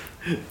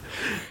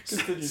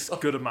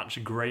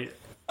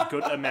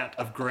 Good amount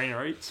of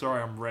greenery.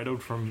 Sorry, I'm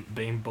rattled from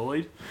being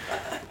bullied.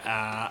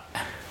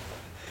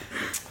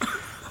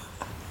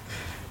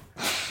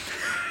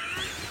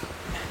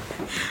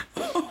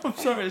 I'm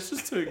sorry, it's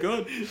just too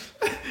good.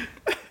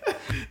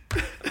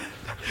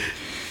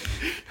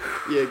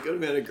 Yeah, good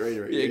amount of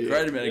greenery. Yeah,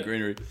 great amount of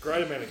greenery.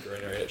 Great amount of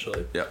greenery,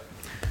 actually. Yep.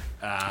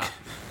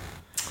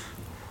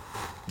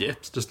 Yeah,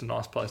 it's just a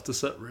nice place to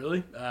sit,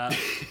 really.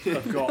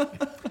 I've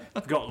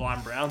got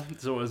lime brown.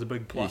 It's always a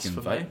big plus You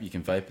can for vape. me. You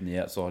can vape in the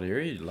outside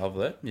area. You love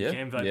that. Yeah.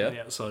 Can vape yeah. in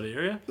the outside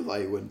area. Although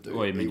you wouldn't do.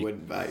 Well, you mean you you-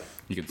 wouldn't vape.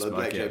 You could The smoke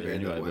Blackjack out there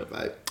Bandit anyway. won't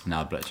vape.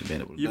 Nah, Blackjack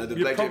Bandit would. You- No, the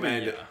you're Blackjack probably-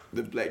 Bandit.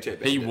 The Blackjack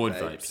Bandit. He would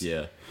vapes. vape.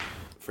 Yeah.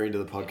 Friend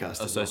of the podcast. does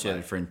not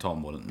Associated vape. friend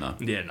Tom wouldn't know.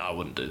 Yeah, no, I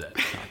wouldn't do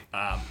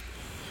that.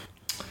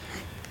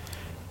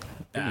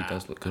 He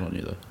does look good on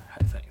you though.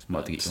 Hey, thanks, Might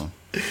have to get babes. you on.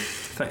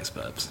 Thanks,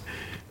 babes.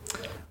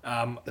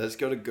 It's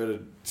got a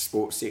good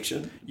sports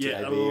section.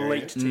 Yeah, TAB area.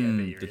 elite TAB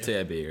area. The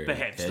TAB area.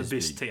 Perhaps has the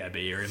best TAB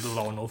area in the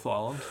Lower North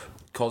Island.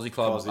 Cosy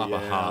Club, Cosy, Upper yeah,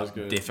 that was Heart,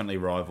 good. definitely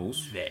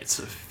rivals. That's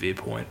a fair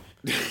point.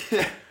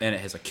 And it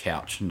has a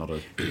couch, not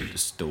a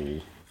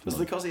stool. Does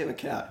the Cosy have a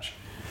couch?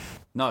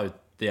 No,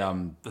 the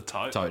The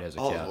Tote. Tote has a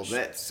Oh, well, couch.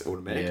 that's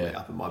automatically Yeah.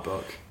 up in my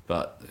book.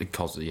 But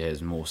Cosy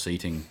has more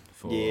seating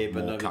for Yeah,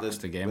 but more no, cucks but to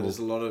but gamble. there's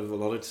a lot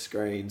of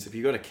screens. If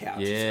you've got a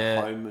couch, it's Yeah.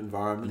 a home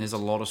environment. And there's a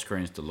lot of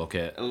screens to look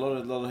at. A lot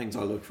of things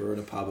I look for in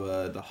a pub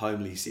are the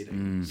homely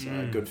setting.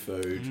 So good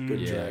food, good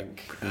Yeah.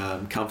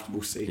 drink,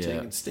 comfortable seating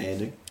Yeah. and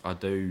standing. I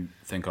do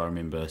think I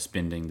remember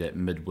spending that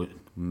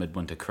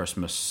midwinter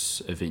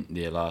Christmas event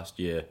there last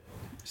year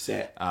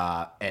Sat.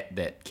 at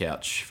that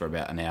couch for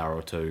about an hour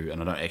or two,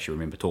 and I don't actually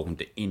remember talking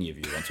to any of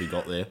you once we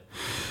got there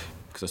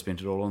because I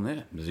spent it all on there.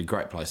 It was a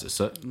great place to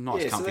sit,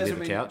 nice comfy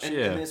leather couch, and,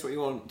 yeah. and that's what you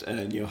want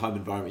in your home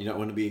environment. You don't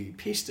want to be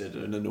pestered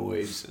and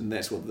annoyed, and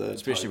that's what the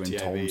Especially when TAB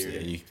Tom's area-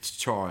 there, you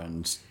try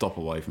and stop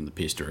away from the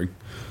pestering.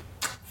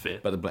 Fair.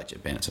 But the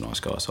Blackjack Bandit's a nice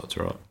guy, so it's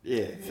alright.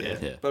 Yeah,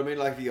 Yeah. But I mean,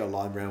 like if you got a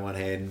lime brown one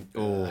hand,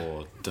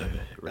 Oh, dude,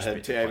 a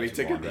respect the TAB place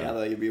ticket behind the that.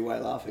 other, you'd be away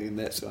laughing, and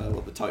that's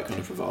what the Tote kind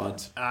of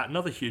provides.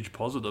 Another huge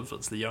positive,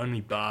 it's the only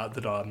bar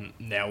that I'm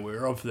now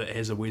aware of that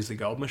has a Where's the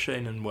Gold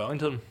machine in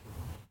Wellington.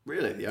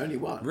 Really, the only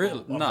one.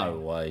 Really? No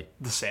way.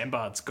 The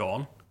sandbar's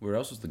gone. Where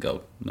else is the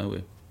gold?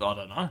 Nowhere. I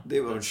don't know.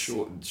 There was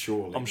surely.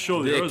 I'm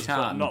sure There there is, but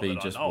can't not be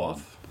that just I know one.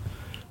 of.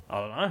 I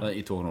don't I know. think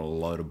you're talking a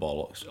load of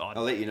bollocks.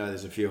 I'll let you know.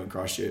 There's a few in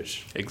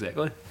Christchurch.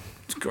 Exactly.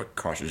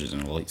 Christchurch is an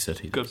elite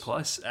city. Good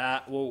place.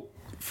 Well,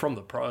 from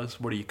the pros,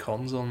 what are your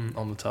cons on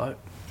the Tote?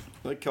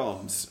 The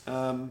cons.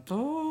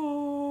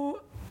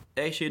 Oh,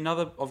 actually,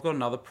 I've got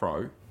another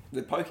pro.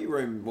 The poke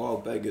room, while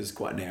big, is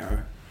quite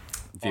narrow.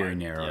 Very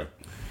narrow.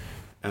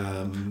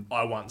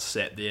 I once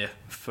sat there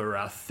for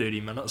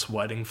 30 minutes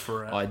waiting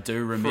for I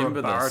do for remember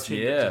a bar this.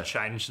 attendant Yeah. to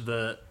change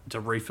to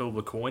refill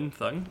the coin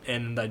thing,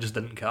 and they just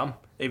didn't come.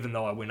 Even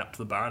though I went up to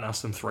the bar and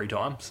asked them 3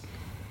 times.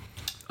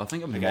 I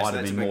think it so might have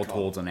that's been a big more con.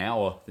 towards an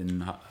hour than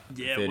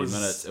Yeah, it 30 was-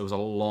 minutes. It was a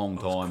long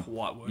was time.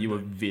 quite You were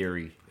wounding.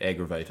 very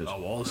aggravated. I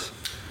was.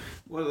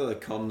 What are the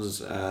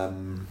cons?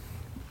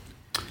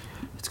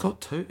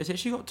 It's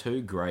actually got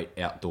 2 great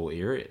outdoor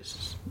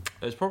areas.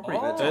 It's probably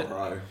That's a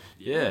pro.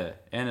 yeah,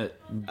 and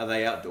it Are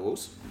they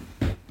outdoors?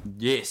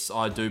 yes,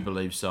 I do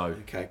believe so.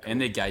 Okay, cool. And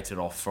they're gated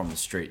off from the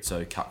street,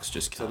 so cucks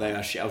just So can't. they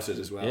are sheltered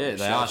as well. Yeah,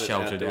 they are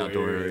sheltered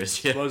outdoor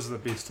areas. Yeah. Those are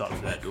the best types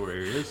of outdoor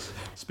areas,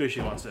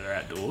 especially ones that are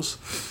outdoors.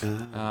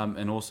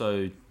 And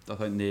also, I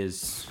think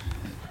there's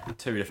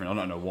 2 different. I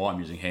don't know why I'm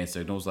using hand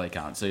signals. They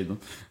can't see them.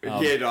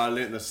 Yeah, no, I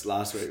learnt this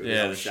last week. With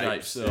Yeah, the the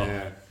shapes. Oh,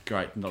 Yeah.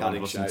 great. Not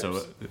Cutting going to listen to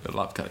shapes. it. I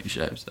love cutting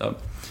shapes.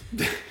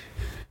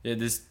 Yeah,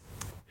 there's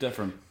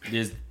different.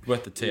 There's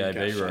with the You TAB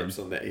cut room. shapes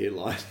on that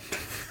hairline.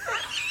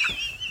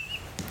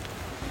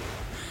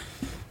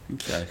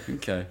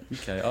 Okay.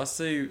 I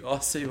see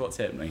what's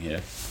happening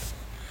here.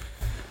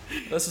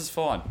 This is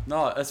fine.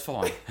 No, it's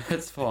fine.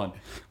 It's fine.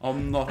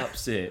 I'm not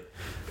upset.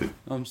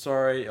 I'm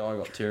sorry. I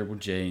got terrible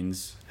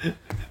genes.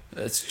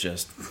 It's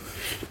just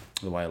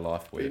the way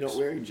life works. You're not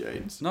wearing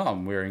jeans. No,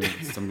 I'm wearing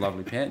some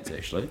lovely pants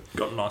actually.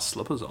 Got nice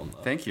slippers on though.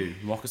 Thank you.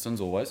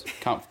 Moccasins always.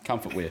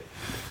 Comfort wear.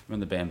 I'm in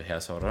the Bamber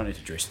household. I don't need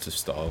to dress to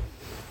style.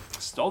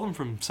 Stole them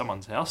from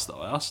someone's house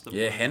though. I asked them.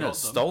 Yeah, where they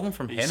Hannah's. got them. Stole them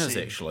from He Hannah's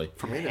said actually.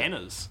 From Hannah.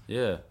 Hannah's.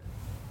 Yeah.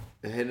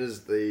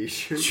 Hannah's the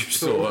shoe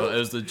So it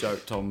was the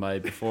joke Tom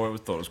made before. I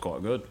thought it was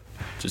quite good.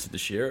 Just had to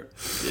share it.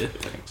 Yeah,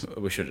 thanks.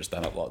 We should have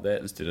done it like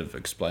that instead of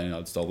explaining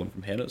I'd stolen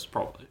from Hannah's.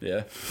 Probably.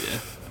 Yeah. Yeah.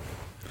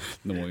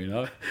 The more you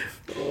know.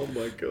 Oh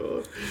my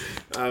god.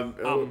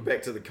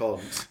 Back to the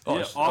cons. Oh,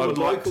 Yeah, sh- I would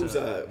like Locals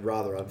to. are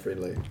rather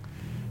unfriendly.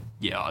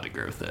 Yeah, I'd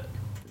agree with that.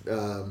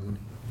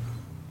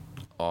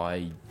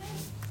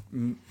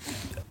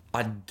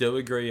 I do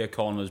agree a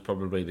con is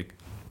probably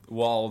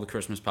while the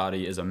Christmas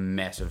party is a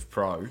massive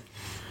pro,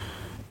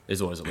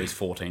 there's always at least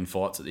 14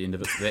 fights at the end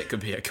of it, so that could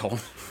be a con.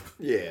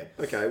 Yeah.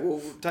 Okay. Well,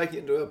 take it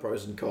into our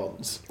pros and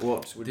cons.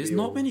 What would There's be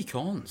not your- many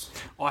cons.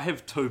 I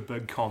have two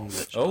big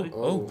cons Oh, actually.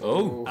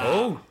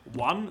 oh.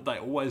 One, they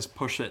always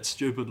push that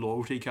stupid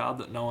loyalty card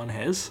that no one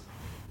has.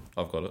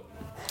 I've got it.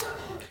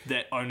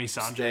 That only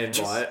Sanjay Stand has.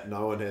 by it.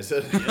 No one has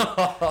it.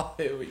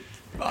 Here we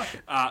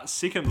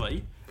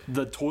Secondly,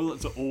 the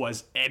toilets are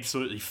always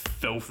absolutely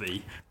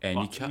filthy. And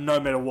you like, can't- no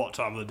matter what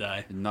time of the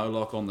day. No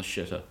lock on the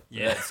shitter.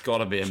 Yeah. That's got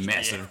to be a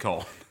massive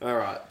con. All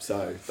right.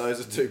 So those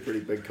are two pretty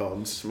big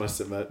cons. Must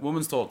admit.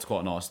 Women's toilet's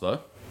quite nice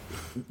though.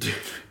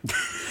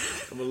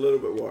 I'm a little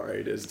bit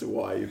worried as to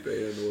why you've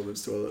been in the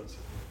women's toilets.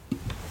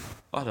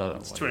 I don't know.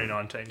 It's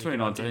 2019. you can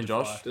 2019,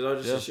 identify. Josh. Did I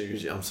just Yeah. assume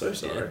you? I'm so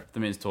sorry. The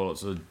men's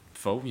toilets are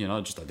full,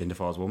 just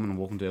identify as a woman and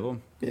walk into the other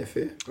one. Yeah,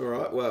 fair. All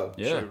right. Well.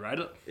 Yeah. Should we rate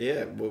it?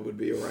 Yeah. What would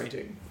be your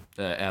rating?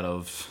 Out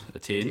of a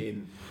 10,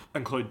 10.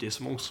 Include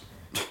decimals.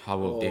 I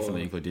will Oh.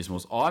 definitely include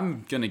decimals.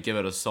 I'm going to give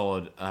it a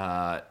solid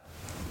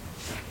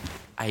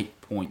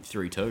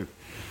 8.32.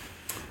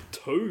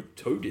 Two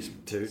decimals.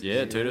 2.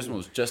 Yeah, 2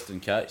 decimals, just in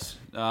case.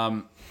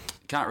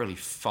 Can't really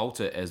fault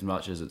it as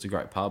much as it's a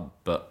great pub,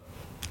 but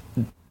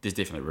there's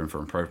definitely room for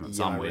improvement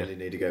Yeah, I somewhere. really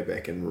need to go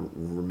back and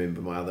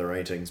remember my other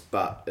ratings,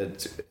 but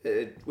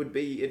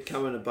it'd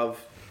come in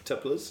above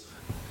Tipler's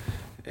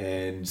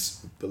and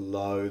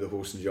below the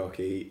Horse and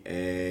Jockey,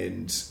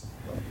 and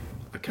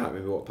I can't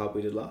remember what pub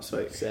we did last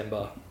week.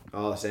 Sandbar.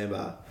 Oh, the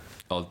Sandbar.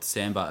 Oh,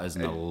 Sandbar is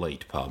an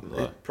elite pub,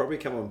 though. It'd probably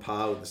come on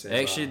par with the Sandbar.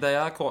 Actually, they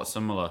are quite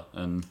similar,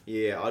 and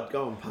yeah, I'd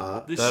go on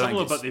par. They're They don't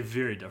similar, get- but they're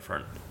very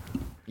different.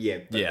 Yeah,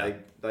 but Yeah.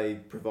 They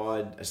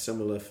provide a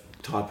similar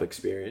type of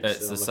experience.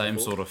 it's the same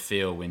sort of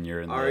feel when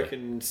you're in I there.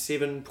 reckon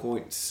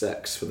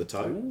 7.6 for the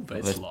Tote. Ooh,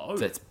 that's low.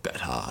 That's a bit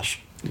harsh.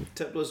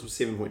 Tipler's was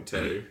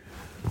 7.2.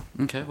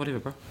 Okay, whatever,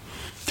 bro.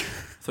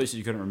 Thought you said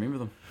you couldn't remember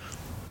them.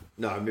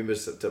 No, I remember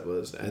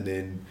Tipler's, and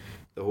then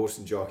the Horse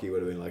and Jockey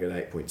would have been like an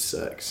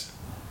 8.6.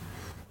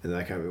 And I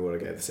can't remember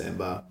what I gave the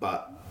Sandbar,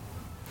 but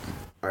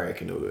I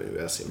reckon it would have been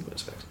about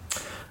 7.6.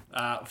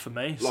 For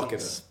me, Lock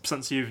it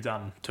since you've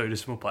done 2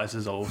 decimal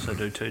places, I'll also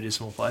do 2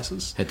 decimal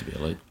places. Had to be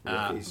elite.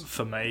 Rookies.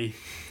 For me,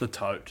 the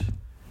Tote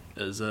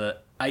is a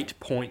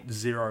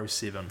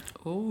 8.07.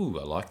 Oh,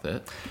 I like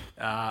that.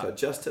 So it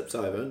just tips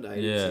over, and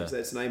 86, Yeah.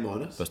 that's an A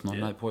minus. But it's not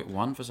an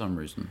 8.1 for some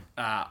reason.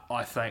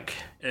 I think,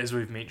 as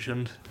we've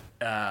mentioned,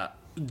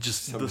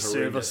 just Some the service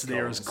horrendous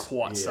there is cons.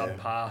 quite Yeah.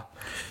 subpar.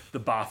 The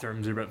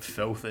bathrooms are a bit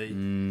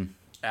filthy.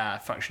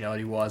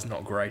 Functionality wise,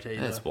 not great either.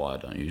 That's why I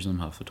don't use them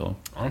half the time.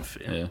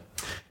 Unfair. Yeah.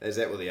 Is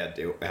that what the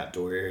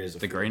outdoor areas are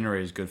The for?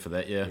 greenery is good for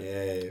that, yeah.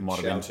 Yeah, Might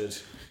have been sheltered.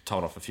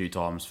 told off a few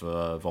times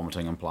for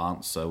vomiting in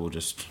plants, so we'll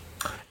just...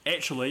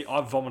 Actually,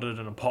 I've vomited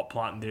in a pot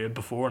plant there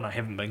before and I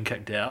haven't been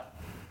kicked out.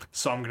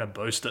 So I'm going to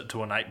boost it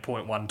to an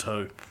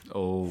 8.12.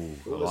 Oh, Well, I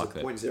there's like a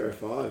that.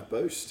 0.05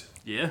 boost.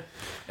 Yeah.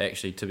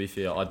 Actually, to be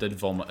fair, I did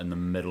vomit in the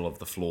middle of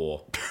the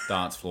floor,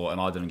 dance floor,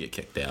 and I didn't get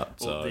kicked out.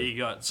 So Well, there you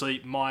go.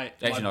 See, my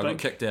actually, no, I got big,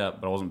 kicked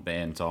out, but I wasn't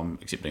banned, so I'm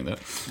accepting that.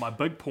 my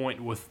big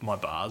point with my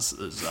bars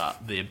is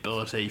the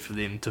ability for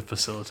them to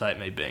facilitate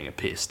me being a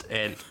pest.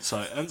 And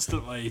so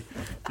instantly,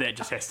 that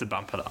just has to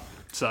bump it up.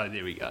 So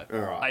there we go. All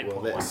right,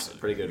 well, that's a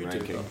pretty good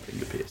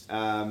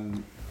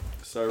ranking.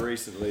 So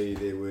recently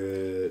there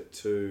were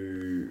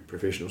 2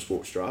 professional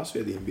sports drafts. We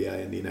had the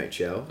NBA and the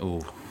NHL.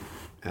 Oh,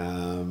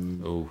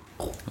 Um,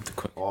 that's a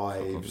quick.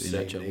 I've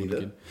seen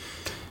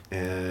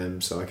neither.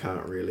 So I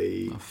can't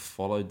really. I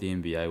followed the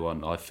NBA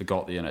one. I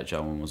forgot the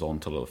NHL one was on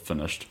till it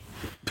finished.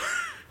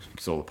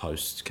 Because all the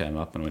posts came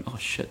up and I went, oh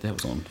shit, that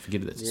was on.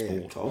 Forget it, that's Yeah,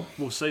 sport. Tom.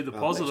 We'll see the I'll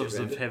positives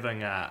let you of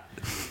having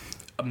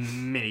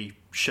many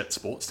shit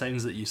sports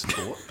teams that you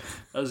support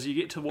is you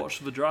get to watch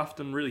the draft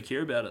and really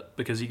care about it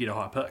because you get a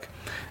high pick.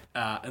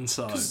 And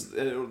so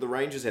The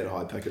Rangers had a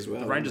high pick as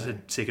well. the Rangers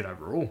didn't had second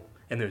overall,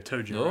 and there were 2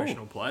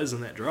 generational players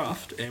in that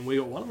draft, and we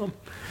got one of them.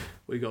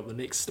 We got the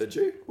next. they? Did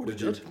you? Or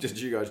did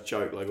you guys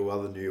choke like all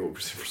other New York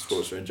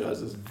sports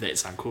franchises?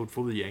 That's uncalled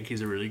for. The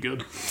Yankees are really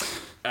good.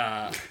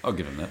 I'll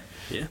give him that.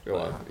 Yeah.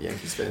 Well,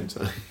 Yankees fan,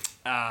 so.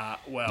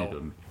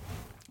 Well,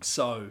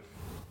 so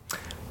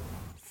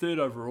 3rd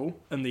overall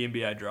in the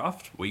NBA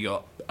draft, we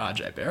got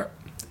RJ Barrett.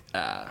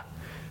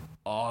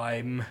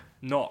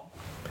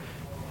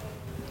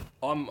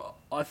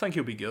 I think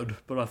he'll be good,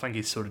 but I think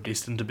he's sort of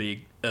destined to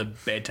be a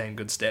bad team,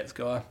 good stats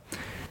guy,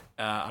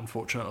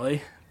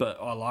 unfortunately. But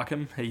I like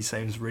him. He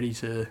seems ready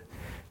to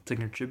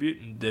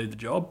contribute and do the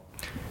job.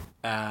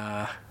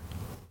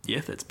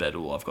 Yeah, that's about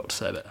all I've got to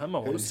say about him. I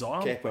wanted Who's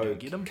Zion. Capo Didn't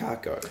get him.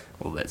 Kako?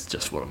 Well, that's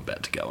just what I'm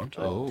about to go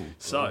into. Oh.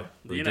 So,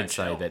 the You NHL, did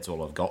say that's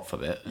all I've got for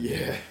that.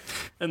 Yeah.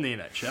 in the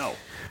NHL,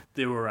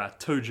 there were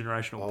two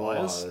generational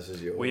players. This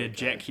is your We had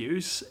Jack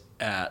Hughes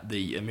at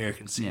the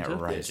American Centre.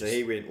 right. Yeah, so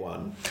he went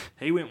one.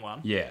 He went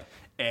one. Yeah.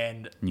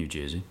 And New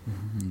Jersey.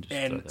 Just throw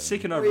and that in.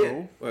 second Oh, yeah.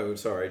 overall, Well,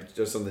 sorry,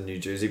 just on the New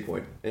Jersey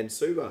point. And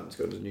Subban's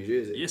gone to New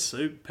Jersey. yes,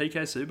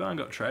 PK Subban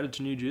got traded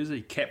to New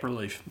Jersey. Cap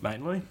relief,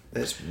 mainly.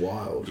 That's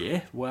wild.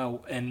 Yeah,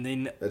 well, and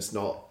then It's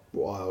not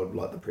wild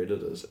like the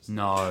Predators. It's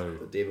No.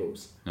 the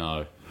Devils.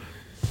 No.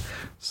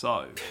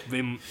 so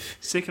then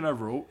second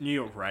overall, New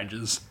York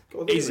Rangers,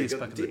 God, they're easiest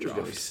gonna- pick of the Devils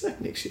gonna be draft.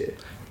 sick next year.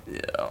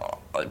 Yeah,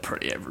 they're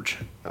pretty average.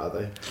 Are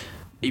they?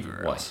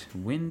 Everywhere else.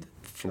 Wait, when did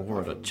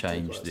Florida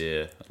changed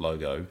their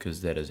logo?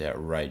 Because that is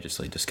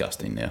outrageously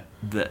disgusting now.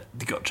 That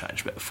got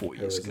changed about 4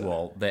 years is ago.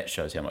 Well, that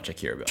shows how much I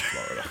care about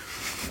Florida.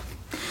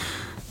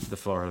 The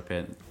Florida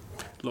Pan.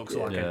 Looks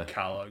like Yeah. a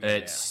car logo.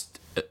 It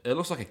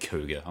looks like a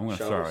cougar. I'm going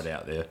to throw Shovels. it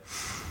out there.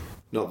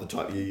 Not the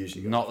type you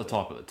usually got. Not the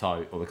type at the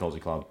toe or the Cozy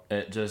Club.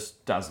 It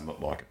just doesn't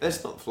look like it.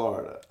 That's not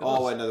Florida.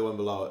 Oh, wait, no, the one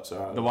below it.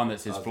 Sorry. The one that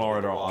says I've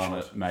Florida got the on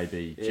Wild. it,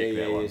 maybe check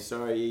Yeah, that one.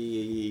 sorry.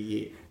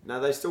 Yeah. No,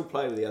 they still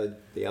play with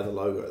the other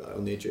logo though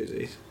on their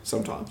jerseys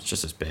sometimes. It's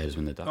just as bad as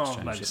when the Ducks Oh,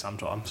 changed maybe it.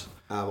 sometimes.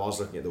 I was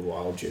looking at the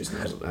Wild jersey.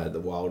 And they had the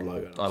Wild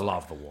logo. I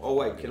love the one. Oh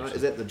wait,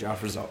 is that the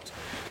draft results?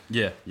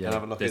 Yeah, Can I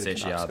have a look that's at the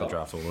actually Canucks the got?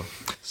 draft order.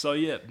 So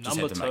yeah, Just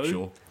number had to make 2,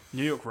 sure.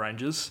 New York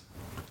Rangers,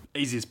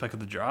 easiest pick of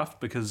the draft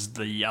because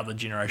the other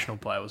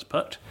generational player was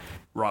picked.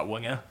 Right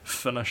winger,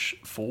 Finnish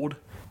forward,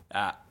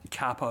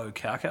 Capo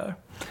Kako.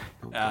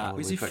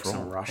 Where's he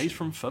from? He's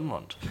from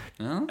Finland.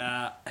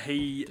 Huh?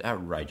 He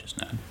Outrageous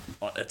name.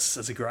 it's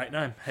a great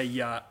name.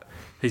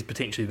 He's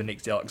potentially the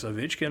next Alex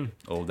Ovechkin.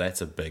 Oh,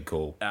 that's a big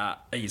call.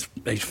 He's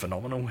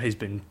phenomenal. He's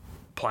been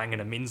playing in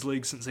a men's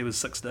league since he was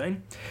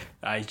 16.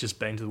 He's just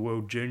been to the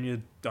World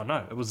Junior. Oh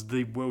no, it was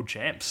the World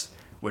Champs,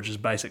 which is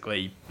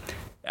basically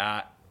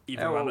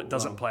everyone that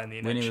doesn't play in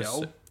the when he was NHL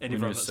si- and when he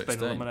everyone was that's 16.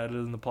 been eliminated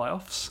in the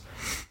playoffs.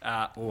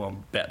 Well,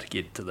 I'm about to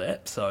get to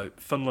that. So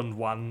Finland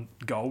won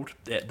gold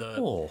at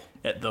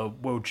the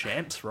World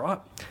Champs, right?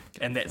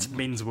 And that's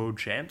men's World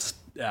Champs.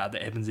 That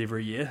happens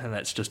every year, and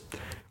that's just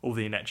all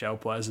the NHL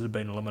players that have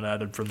been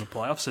eliminated from the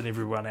playoffs and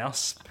everyone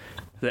else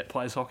that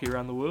plays hockey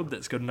around the world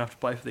that's good enough to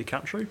play for their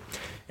country.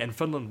 And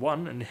Finland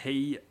won, and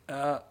he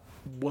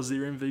was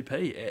their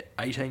MVP at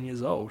 18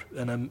 years old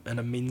in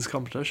a men's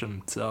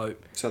competition. So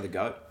the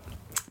goat.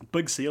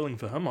 big ceiling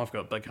for him. I've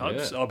got big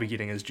hopes. Yeah. I'll be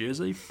getting his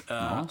jersey.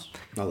 Nice.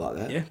 I like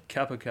that. Yeah,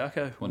 Capo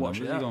Kako. What Watch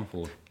number is he out. going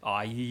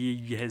for?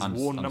 He has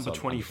worn number Unside,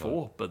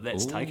 24, but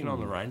that's taken on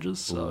the Ooh. Rangers,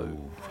 so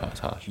Ooh, that's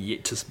harsh.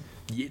 yet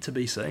to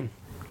be seen.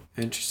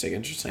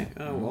 Interesting.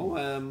 Oh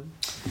well.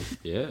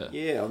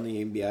 Yeah. On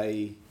the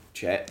NBA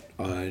chat,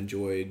 I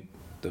enjoyed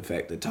the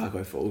fact that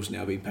Taco Fall's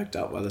now being picked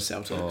up by the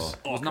Celtics. Oh,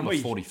 it was can number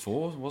we-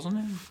 44, wasn't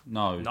it?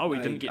 No. No, he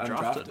No, didn't get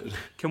drafted. undrafted.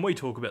 Can we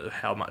talk about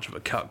how much of a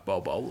cuck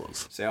Bol Bol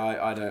is? See,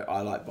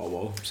 I like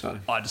Bobo, so.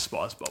 I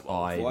despise Bol Bol.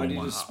 I Why do you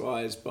want-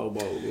 despise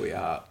Bobo your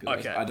heart? 'Cause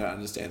Okay. I don't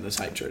understand this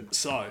hatred.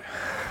 So,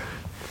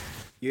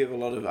 You have a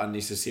lot of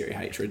unnecessary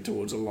hatred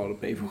towards a lot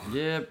of people.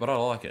 Yeah, but I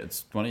like it.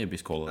 It's one of your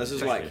best callers. This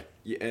is like,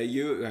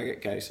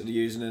 okay, so to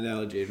use an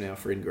analogy in our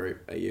friend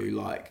group, are you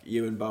like,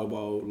 you and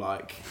Bobo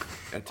like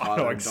a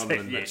Tyler and exactly,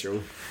 Donovan yeah.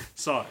 Mitchell?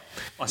 I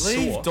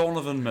Leave saw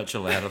Donovan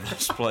Mitchell out of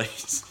this,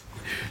 please.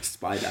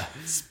 Spider.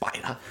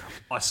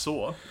 I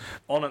saw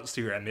on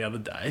Instagram the other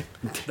day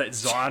that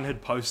Zion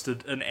had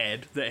posted an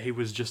ad that he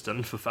was just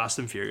in for Fast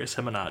and Furious,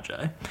 him and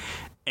RJ,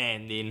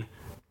 and then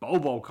Bol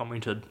Bol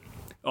commented,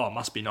 "Oh, it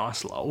must be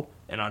nice, lol."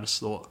 And I just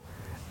thought,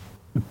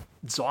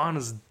 Zion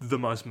is the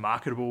most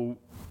marketable,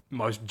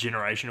 most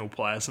generational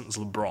player since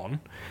LeBron,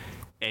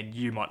 and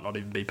you might not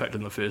even be picked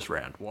in the first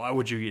round. Why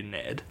would you get an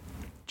ad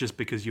just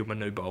because you're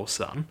Manu Bol's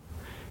son?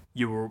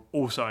 You were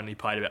also only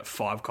played about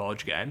 5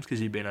 college games because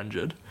you've been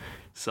injured.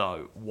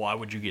 So why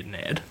would you get an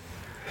ad?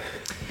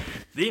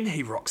 Then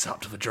he rocks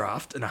up to the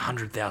draft in a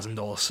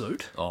 $100,000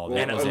 suit. Oh, and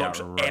that it was looks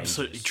outrageous.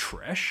 absolutely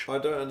trash. I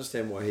don't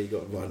understand why he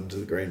got invited into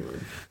the green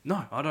room.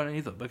 No, I don't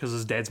either, because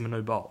his dad's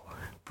Manu Bol,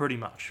 pretty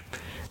much.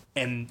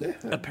 And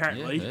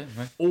apparently, yeah.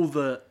 all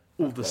the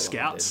Well,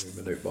 scouts,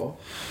 I'm Minute Ball.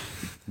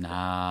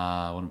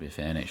 Nah, I wouldn't be a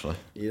fan, actually.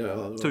 You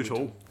know, too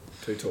tall.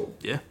 Too tall.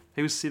 Yeah,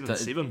 he was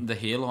 7'7". The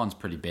hairline's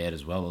pretty bad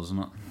as well, isn't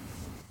it?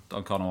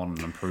 I kind of want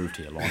an improved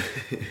hairline.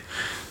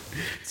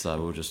 So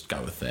we'll just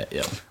go with that,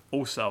 yeah.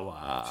 Also,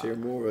 So you're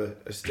more of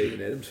a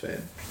Steven Adams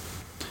fan.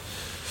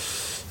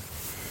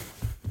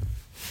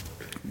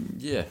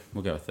 Yeah,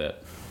 we'll go with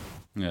that.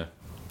 Yeah.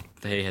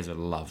 He has a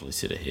lovely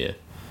set of hair.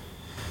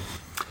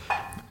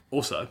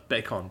 Also,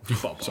 back on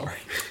Bob. Sorry.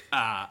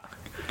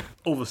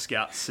 All the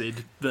scouts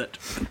said that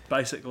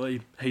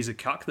basically he's a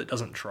cuck that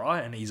doesn't try,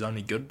 and he's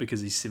only good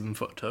because he's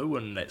 7'2",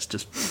 and that's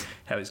just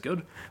how he's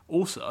good.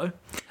 Also,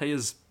 he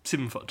is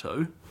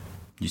 7'2".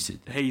 You said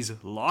He's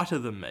lighter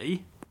than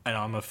me, and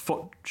I'm a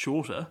foot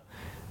shorter.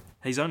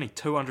 He's only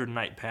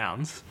 208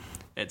 pounds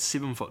at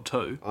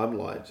 7'2". I'm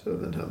lighter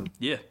than him.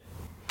 Yeah.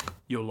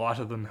 You're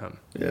lighter than him.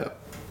 Yeah.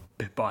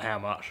 By how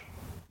much?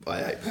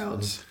 By 8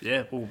 pounds.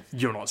 Yeah, well,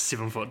 you're not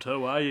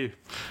 7'2", are you?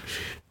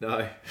 No.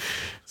 That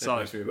So-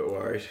 makes me a bit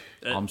worried.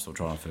 I'm still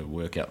trying to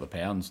work out the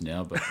pounds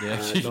now, but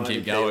yeah, you can 90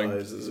 keep going.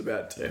 kilos is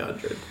about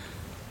 200.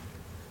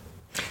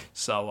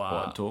 So,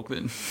 Quiet talk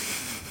then.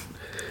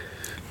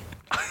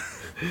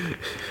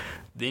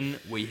 then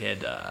we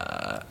had,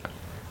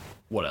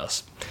 what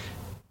else?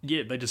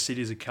 Yeah, they just said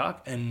he's a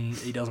cuck and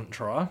he doesn't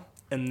try.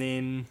 And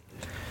then,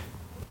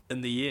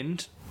 in the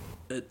end,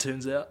 it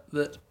turns out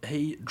that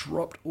he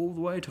dropped all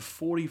the way to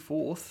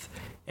 44th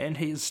and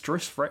he has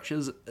stress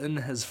fractures in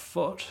his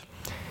foot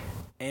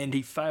and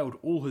he failed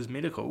all his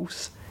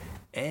medicals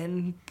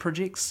and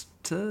projects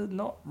to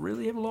not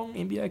really have a long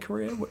NBA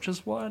career, which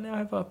is why I now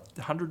have a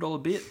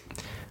 $100 bet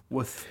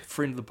with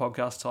friend of the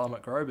podcast, Tyler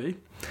McGroby.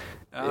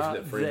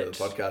 Definite friend of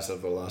the podcast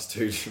over the last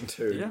two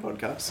Yeah.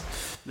 podcasts.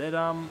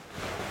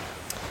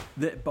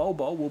 That Bol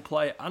will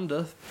play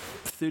under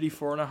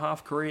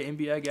 34.5 career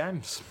NBA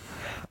games.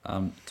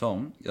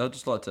 Tom, I'd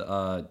just like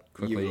to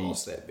quickly. You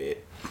lost that bet.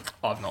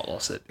 I've not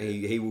lost it.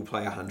 He will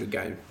play 100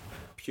 games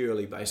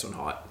purely based on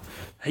height.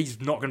 He's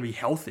not going to be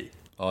healthy.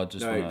 I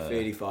just No, want to.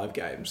 35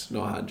 games,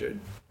 not 100.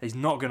 He's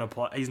not going to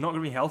play. He's not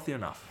going to be healthy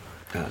enough.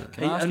 He I ask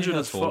you injured how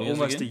his tall foot he is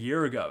almost again? a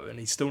year ago, and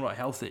he's still not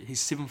healthy. He's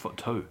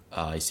 7'2".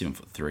 He's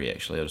 7'3"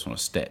 actually. I just want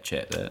to stat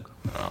chat that.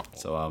 Oh.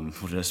 So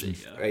we'll just.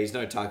 He's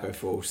no Taco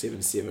Fall,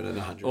 7'7" and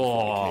 100.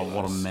 Oh,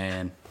 what a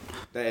man!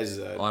 That is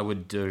I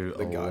would do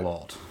a goat.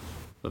 lot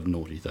of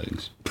naughty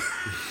things.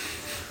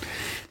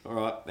 all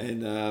right.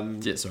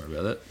 And Yeah, sorry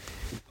about that.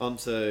 on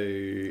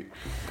to,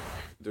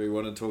 do we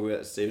want to talk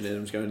about Steven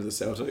Adams going to the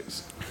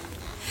Celtics?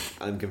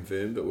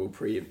 Unconfirmed, but we'll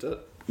preempt it.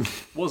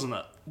 Wasn't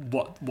it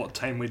what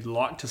team we'd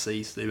like to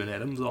see Steven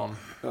Adams on?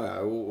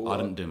 Well, I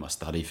didn't do my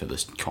study for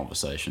this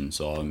conversation,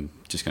 so I'm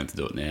just going to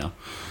do it now.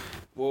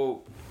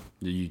 Well,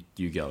 You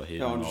go ahead.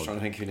 no, I'm and just I'll- trying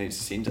to think who needs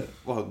to send it.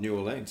 Well, New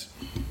Orleans.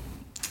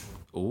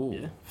 Oh,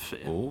 Yeah, fair.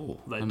 oh,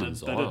 They him did. and They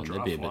Zion, did that'd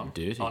draft be a bit one.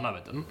 dirty. Oh no,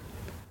 they didn't.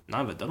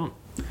 No, they didn't.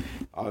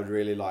 I would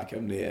really like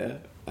him there,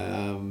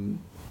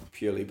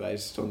 purely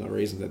based on the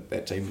reason that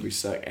that team will be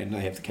sick and they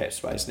have the cap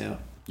space now.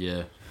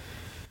 Yeah,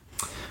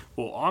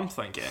 Well, I'm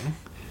thinking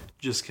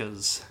just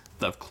because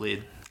they've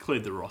cleared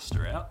the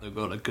roster out, they've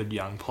got a good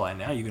young player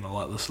now. You're gonna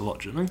like this a lot,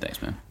 Jimmy.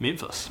 thanks, man.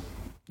 Memphis.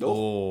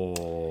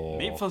 Oh,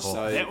 Memphis.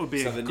 So That would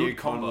be so a the good new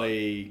combo.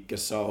 Conley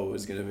Gasol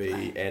is going to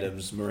be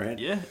Adams Morant.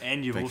 Yeah,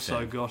 and you've Big also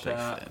fan, got big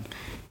fan.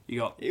 you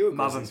got You were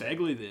Marvin Grizzlies.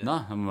 Bagley there.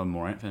 No, I'm a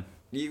Morant fan.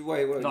 You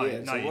wait, No, yeah.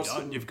 no, so you what's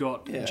don't. the- You've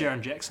got yeah.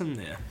 Jaren Jackson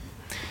there.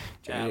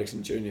 Jaren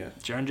Jackson Jr.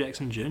 Jaren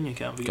Jackson Jr.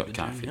 Can't forget the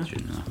Can't junior. fit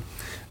the junior.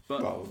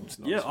 But Well, it's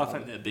not yeah, I smart.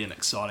 think that'd be an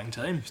exciting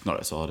team. It's not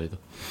outside either.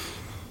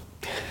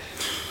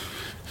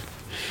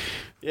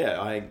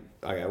 Yeah,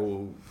 okay.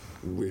 Well,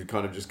 we've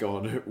kind of just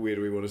gone. Where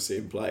do we want to see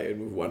him play?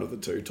 And with one of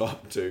the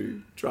top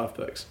two draft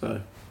picks.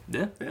 So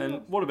Yeah. Yeah.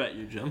 And what about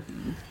you,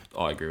 Jim?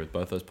 I agree with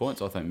both those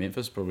points. I think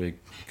Memphis probably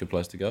a good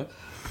place to go.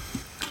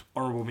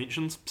 Honourable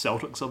mentions: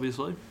 Celtics,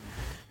 obviously.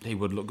 He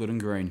would look good in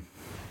green.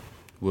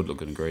 Would look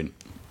good in green.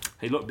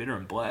 He looked better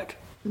in black.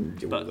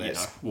 But you know,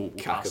 we'll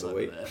cuck pass of the over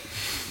week. that.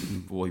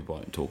 We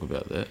won't talk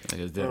about that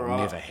because that will Alright.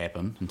 never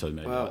happen until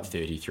maybe Well- like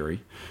 33.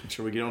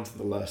 Shall we get onto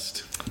the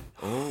list?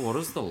 Oh, what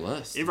is the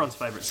list? Everyone's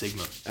favourite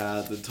segment.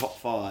 The top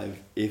 5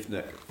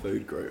 ethnic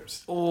food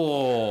groups.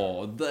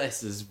 Oh,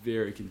 this is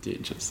very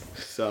contentious.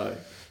 So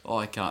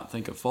I can't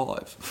think of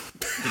 5.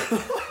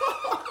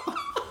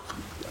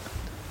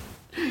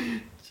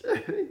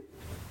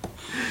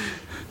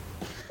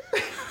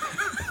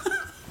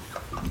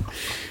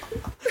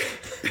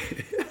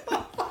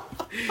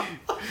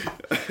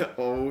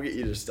 well, we'll get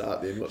you to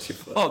start then. What's your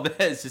plan? Oh,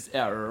 that's just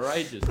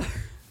outrageous.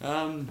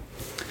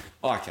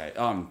 Okay.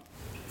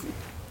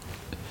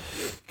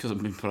 Because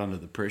I've been put under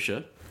the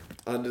pressure.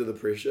 Under the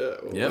pressure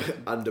or Yep.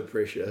 under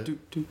pressure?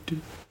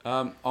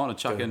 I want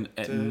to chuck in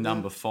at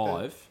number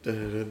 5. Dun,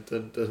 dun,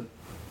 dun, dun.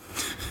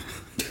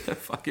 The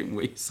fucking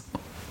weasel.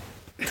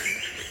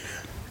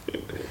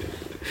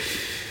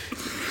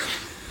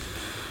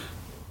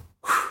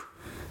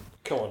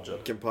 Come on, Jim.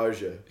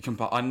 Composure.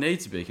 I need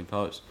to be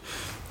composed.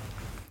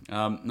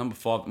 Number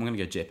 5, I'm going to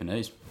go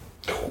Japanese.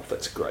 Oh,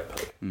 that's a great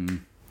pick. Do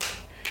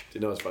you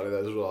know what's funny?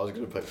 That was what I was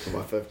going to pick for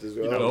my 5th as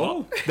well. You know Oh.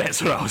 what?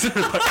 That's what I was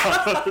going to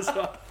pick as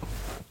well.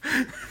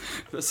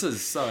 This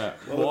is so...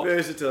 Well, the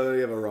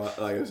versatility of a rice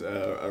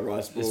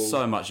ball, There's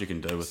so much you can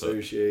do with it.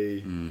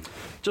 sushi.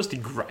 Just a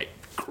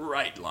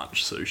great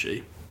lunch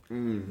sushi.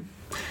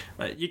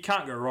 You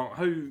can't go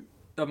wrong.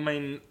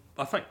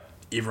 I think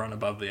everyone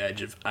above the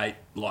age of 8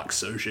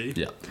 likes sushi.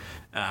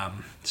 Yeah.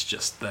 It's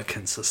just the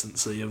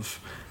consistency of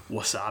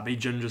wasabi,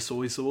 ginger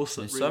soy sauce.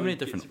 There's so many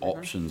different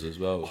options as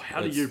well.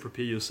 How do you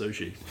prepare your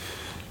sushi?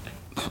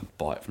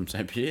 buy it from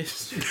St.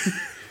 Pierre's?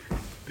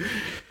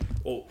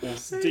 Or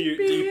do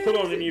you put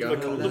on any of the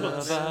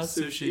condiments?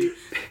 Sushi.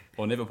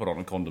 Well, never put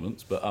on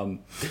condiments, but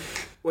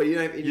Well,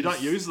 You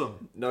don't use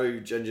them. no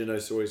ginger, no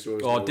soy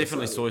sauce. oh, no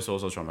definitely wasabi. soy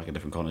sauce. I was trying to make a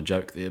different kind of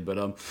joke there, but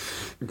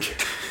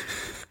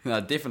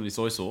no, definitely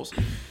soy sauce.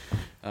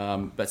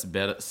 That's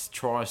about it.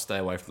 Try to stay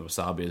away from the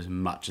wasabi as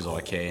much as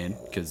I can,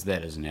 because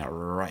that is an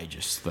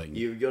outrageous thing.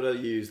 You've got to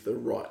use the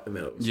right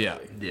amount of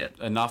wasabi. Yeah.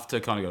 Enough to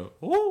kind of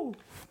go, ooh,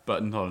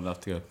 but not enough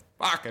to go,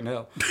 fucking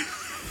hell.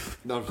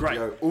 Not Great.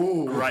 Go,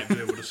 ooh. Great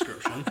verbal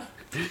description.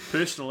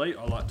 Personally,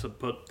 I like to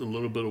put a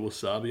little bit of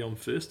wasabi on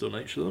first on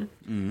each of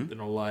them. Then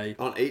I'll lay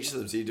On each of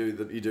them, so you do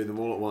them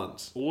all at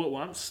once. all at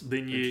once.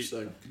 Then you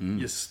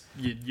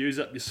use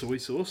up your soy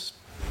sauce,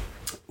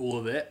 all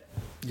of that.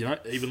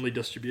 Evenly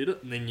distribute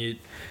it, and then you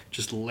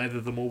just lather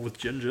them all with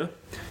ginger.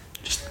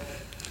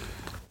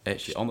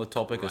 Actually, on the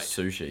topic of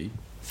sushi,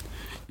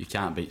 you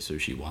can't beat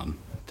sushi one,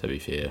 to be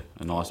fair.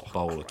 A nice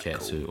bowl of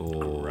katsu.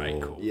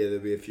 Great call. Yeah, there'll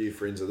be a few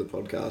friends of the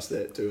podcast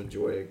that do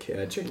enjoy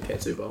a chicken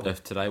katsu bowl.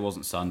 If today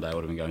wasn't Sunday, I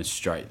would have been going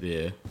straight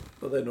there.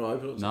 Are they not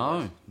open?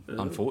 No,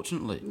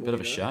 unfortunately. Bit of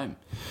a shame.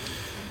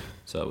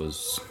 So it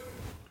was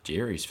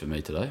Jerry's for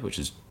me today, which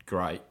is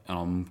great.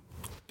 And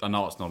I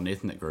know it's not an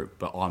ethnic group,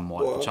 but I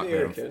might chuck that on.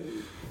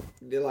 American,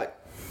 they're like,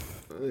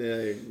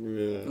 yeah.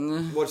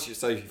 What's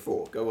your your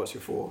 4? Go. What's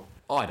your 4?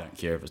 I don't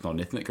care if it's not an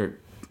ethnic group.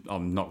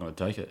 I'm not going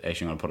to take it.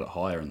 Actually, I'm going to put it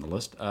higher in the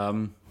list.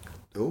 Oh,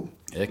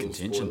 Yeah,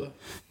 contention.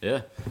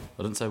 Yeah,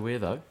 I didn't say where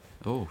though.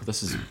 Oh,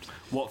 this is.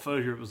 What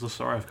food group was this?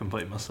 Sorry, I've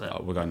completely missed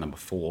that. We're going number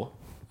 4.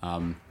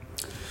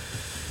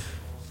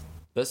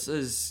 This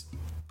is.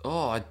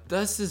 I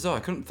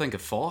couldn't think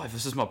of 5.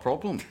 This is my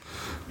problem.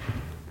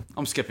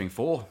 I'm skipping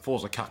 4.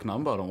 4's a cuck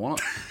number. I don't want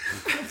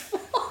it.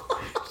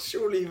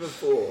 Surely even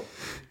 4.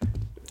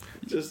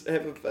 Just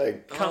have a thing.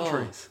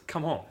 Countries,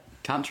 come on.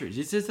 Countries.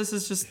 This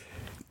is just.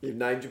 You've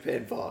named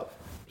Japan 5.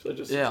 So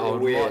just Yeah, I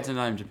would where. like to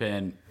name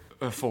Japan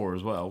 4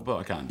 as well, but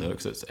I can't do it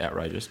because it's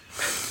outrageous.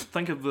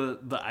 Think of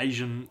the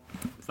Asian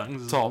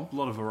things. There's Tom. a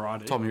lot of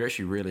variety. Tom, you're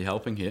actually really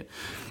helping here.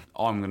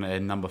 I'm going to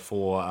add number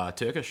 4,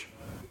 Turkish.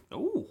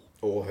 Ooh.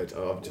 Oh,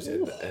 I've just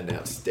had an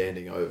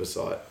outstanding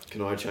oversight.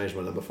 Can I change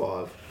my number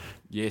 5?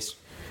 Yes.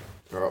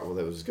 All right, well,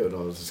 that was good.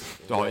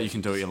 You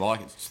can do what you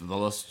like. It's the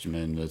list. I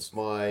mean, it's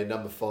My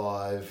number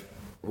 5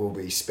 will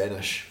be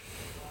Spanish.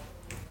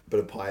 Bit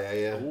of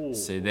paella. Ooh.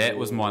 see that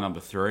was my number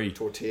 3.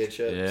 Tortilla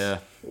chips. Yeah.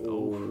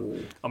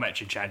 Ooh. I'm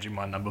actually changing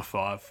my number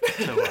 5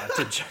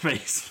 to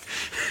Japanese.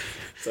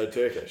 So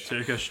Turkish.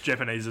 Turkish.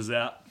 Japanese is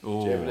out.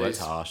 Oh, Japanese. that's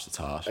harsh. That's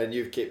harsh. And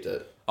you've kept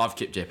it. I've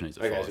kept Japanese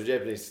at Okay, 5. so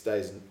Japanese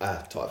stays in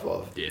type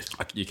 5. Yes.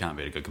 You can't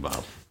beat a good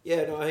kebab.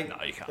 Yeah, no, I think.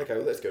 No, you can't. Okay,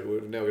 well, that's good.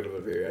 We've now got a bit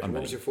of variation. mean-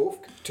 What was your 4th?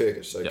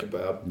 Turkish, so Yep.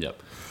 kebab.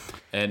 Yep.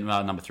 And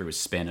number 3 was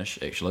Spanish,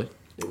 actually.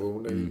 Yeah, well,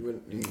 no,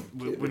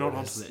 We're not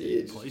onto that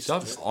yet, please.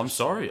 So I'm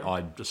sorry.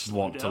 I Just just slow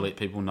want to down. let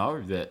people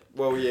know that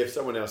Well, yeah, if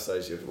someone else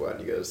says you've won,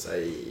 you got to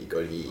say,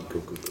 good.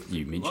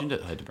 you mentioned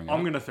it. I had to bring it I'm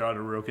up. going to throw out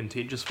a real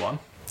contentious one.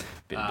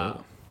 Better do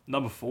it.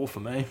 Number 4 for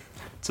me.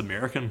 It's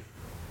American.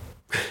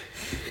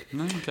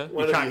 No, okay.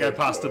 What You have can't go had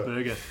past a for it?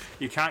 burger.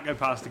 You can't go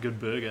past a good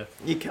burger.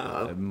 You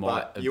can't. It might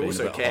But have you been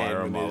also a bit higher can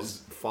on when my- there's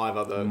 5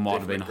 other. Might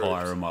have been different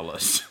higher groups. on my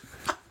list.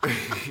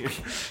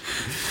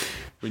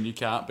 When you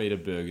can't beat a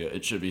burger,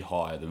 it should be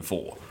higher than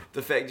 4.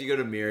 The fact you got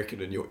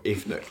American in your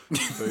ethnic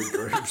food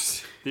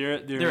groups. They're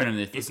They're in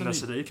an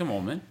ethnicity. Come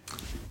on, man.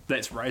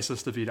 That's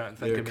racist if you don't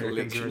think They're a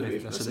Americans are an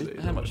collection of ethnicity. ethnicity.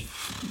 How much?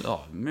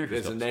 Oh,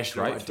 America's There's a got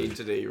national great food.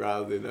 identity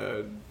rather than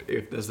an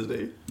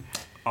ethnicity.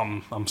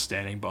 I'm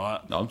standing by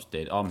it. No, I'm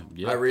dead.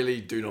 Yeah. I really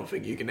do not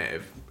think you can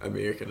have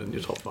American in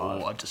your top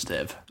 5. Oh, I just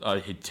have. Oh,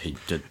 he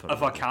did put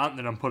If I can't,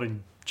 then I'm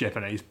putting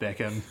Japanese back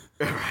in.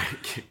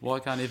 Why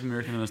can't he have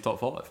American in his top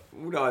 5?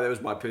 No, that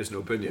was my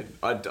personal opinion.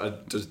 I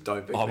just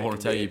don't think. I that want can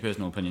to tell be- you your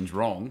personal opinion's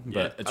wrong,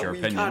 but it's your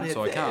Well, you can't opinion, have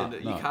so I that can't.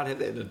 in- No. You can't have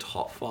that in the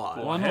top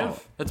 5. Why I not?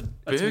 have. It's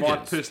It's burgers. my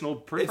personal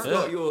It's preference.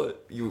 not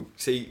you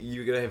see,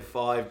 you're gonna have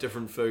 5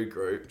 different food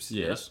groups.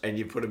 Yes. And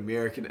you put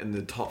American in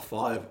the top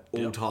 5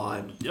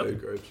 all-time Yep.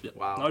 food groups. Yep.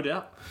 Wow. No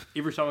doubt.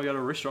 Every time I go to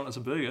a restaurant, it's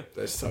a burger.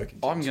 That's so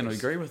contentious. I'm going to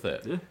agree with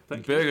that. Yeah,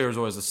 thank you. Burger is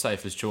always the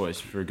safest choice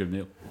for a good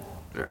meal.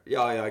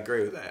 Yeah, I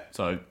agree with that.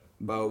 So,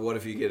 But what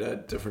if you get a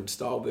different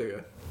style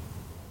burger?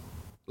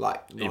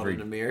 Like, not Every-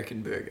 an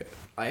American burger.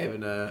 I have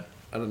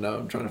I don't know,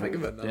 I'm trying to think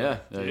of it now. yeah,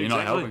 you're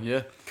not exactly. helping,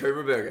 yeah.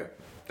 Kuma burger.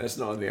 That's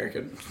not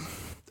American.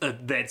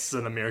 That's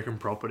an American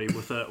property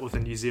with a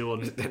New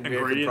Zealand American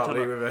ingredient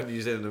property in it. with a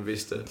New Zealand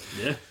investor.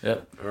 Yeah.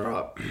 Yep.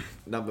 Alright.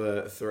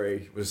 Number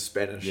 3 was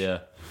Spanish. Yeah.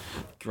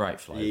 Great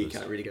flavours. you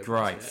can't really go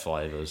Great past that.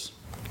 flavours.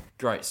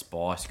 Great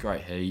spice,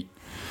 great heat.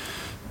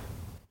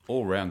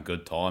 All round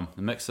good time.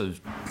 The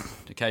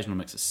occasional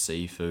mix of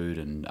seafood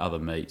and other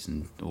meats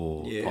and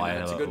Yeah,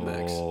 paella. it's a good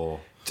mix. Oh,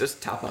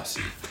 Just tapas.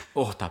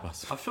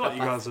 tapas. I feel like you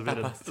guys have had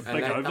a big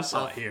Tapas.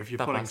 oversight here if you're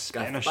putting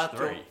Spanish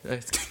Gazpacho. 3.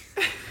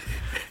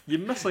 You're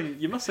missing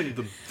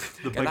the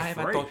big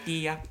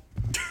 3.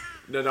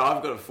 No,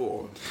 I've got a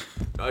 4.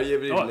 Oh, you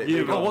haven't even Oh, let you me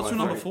have go got- on What's my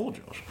your number 3. 4,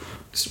 Josh?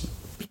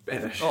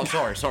 Spanish. Oh,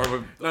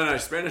 sorry. No,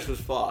 Spanish was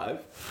 5.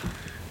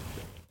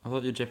 I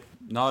thought you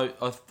No,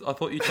 I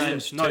thought you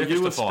changed. No, Turkish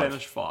you were to 5.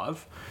 Spanish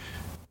 5.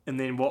 And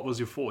then what was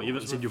your 4? You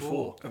haven't said your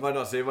 4. Have I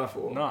not said my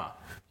 4? Nah.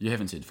 You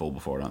haven't said 4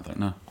 before, I don't think.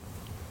 No.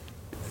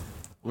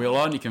 We'll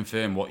only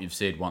confirm what you've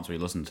said once we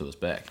listen to this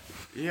back.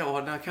 Yeah,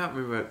 well, no, I can't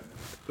remember.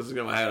 This is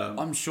going to my head on.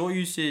 I'm sure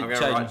you said I'm gonna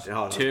change write-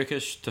 hold on.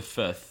 Turkish to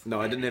fifth.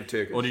 No, I didn't have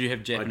Turkish. Or did you have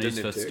I Japanese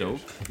didn't have fifth still?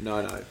 Turkish.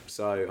 No.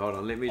 So, hold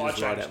on. Let me I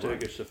just write changed out mine.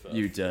 Turkish to fifth.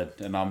 You did,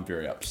 and I'm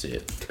very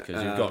upset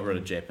because you've got rid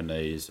of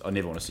Japanese. I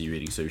never want to see you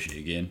eating sushi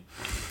again.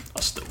 I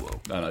still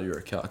will. No, you're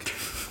a cuck.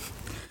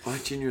 I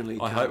genuinely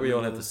I can't hope we all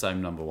have remember. the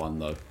same number one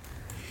though.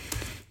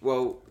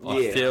 Well, yeah.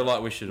 I feel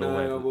like we should all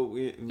No, have.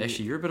 well,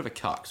 Actually, you're a bit of a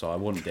cuck, so I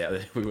wouldn't doubt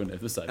that we wouldn't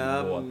have the same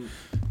number one.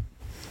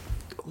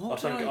 What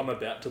I think did I'm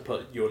about to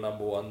put your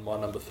number one, my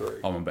number three.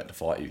 I'm about to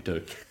fight you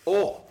too.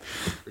 Oh!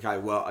 Okay,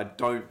 well, I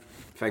don't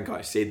think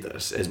I said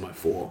this as my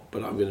 4,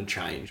 but I'm going to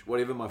change.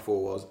 Whatever my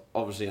 4 was,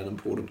 obviously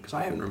unimportant because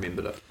I haven't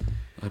remembered it.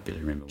 I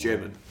barely remember.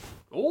 German.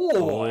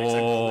 Oh, that's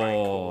a great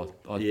call.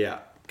 Yeah.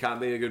 Can't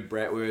be a good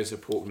bratwurst, a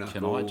pork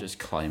knuckle. Can I just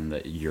claim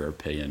that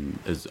European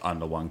is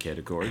under one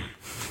category?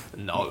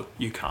 No,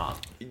 you can't.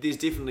 There's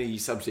definitely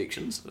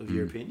subsections of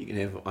European. You can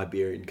have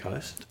Iberian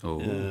coast.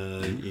 Oh.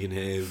 You can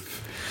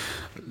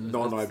have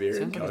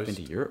non-Iberian Sounds like I've been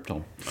coast. to Europe,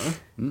 Tom.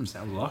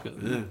 Sounds like it.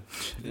 Yeah.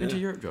 Been to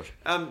Europe, Josh?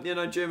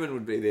 German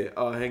would be there.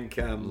 I think.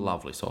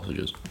 Lovely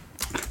sausages.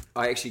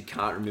 I actually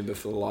can't remember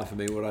for the life of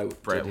me what I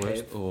did Bratwurst.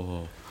 have.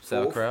 Oh,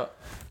 sauerkraut.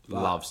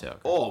 But- Love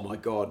sauerkraut. Oh my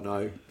god,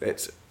 no!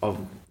 That's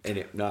I'm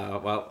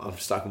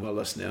stuck on my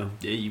list now.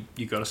 Yeah,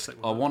 you got to stick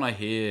with I it. want to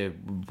hear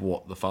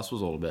what the fuss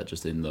was all about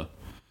just then, though.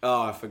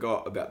 Oh, I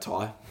forgot about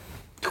Thai.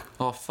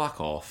 Oh, fuck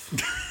off.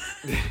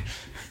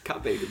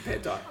 Can't be a good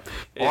pad Thai.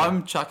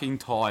 I'm chucking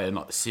Thai in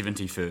like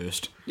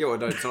 71st. Yeah, well,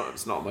 no,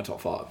 it's not my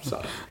top 5.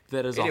 So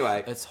That is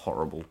Anyway. that's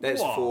horrible.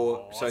 that's Whoa,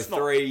 4. So it's not-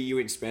 3, you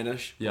went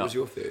Spanish. Yeah. What was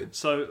your third?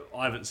 So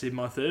I haven't said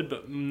my third,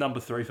 but number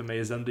 3 for me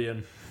is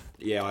Indian.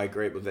 Yeah, I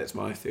agree, but that's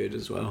my third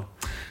as well.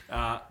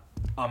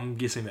 I'm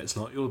guessing that's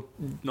not your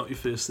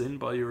first then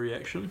by your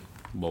reaction.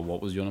 Well,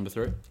 what was your number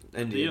 3?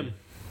 Indian.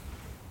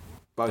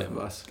 Both of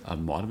us. I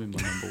might have been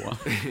my number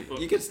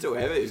 1. You can still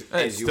have it.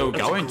 It's still It's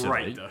going a to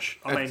great be. dish.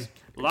 I mean, It's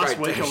last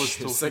great week I was dish,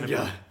 talking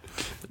singular.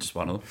 about. Just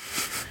one of them.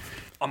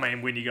 I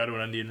mean, when you go to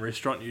an Indian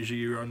restaurant, usually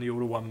you only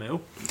order one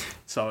meal,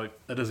 so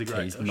it is a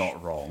great He's dish.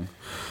 not wrong.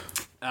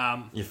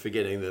 You're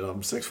forgetting that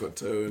I'm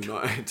 6'2" and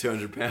not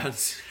 200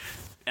 pounds.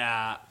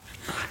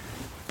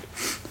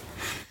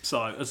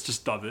 So it's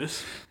just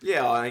diverse.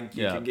 Yeah, I think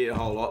you Yeah. can get a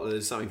whole lot.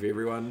 There's something for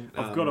everyone.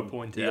 I've got to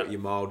point you out- got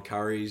your mild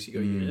curries, you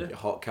got your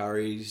hot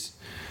curries,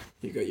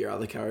 you got your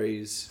other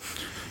curries,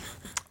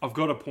 I've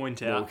got to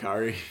point more out,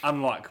 curry.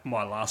 unlike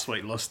my last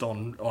week list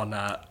on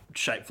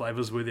shape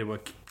flavours where there were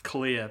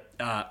clear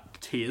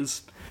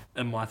tiers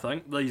in my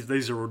thing,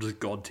 these are all just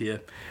god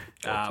tier.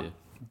 God tier.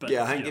 But,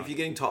 Yeah, I think you know, if you're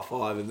getting top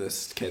 5 in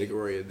this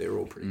category, they're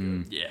all pretty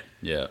good, yeah.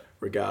 Yeah.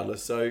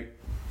 regardless. So,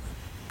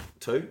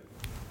 2?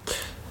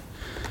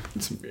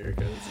 It's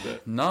America, isn't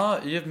it? No,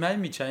 you've made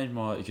me change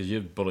my... Because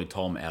you've bullied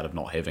Tom out of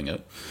not having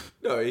it.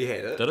 No, he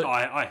had it. Did it?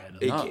 I had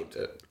He it. No. kept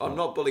it. I'm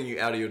not bullying you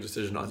out of your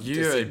decision. I'm,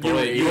 You're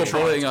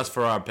bullying us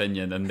for our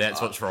opinion, and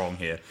that's what's wrong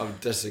here. I'm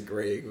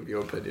disagreeing with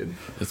your opinion.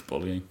 It's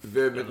bullying.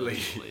 Vehemently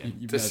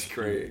You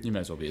disagreeing. may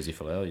as well be Izzy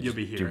Folau. You'll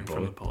be hearing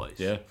from the police.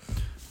 Yeah.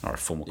 Or a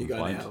formal You go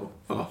complaint. now.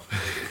 Oh.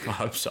 I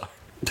hope so.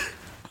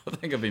 I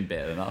think I've been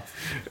bad enough.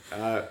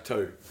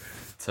 2.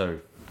 So,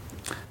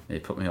 you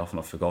put me off and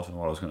I've forgotten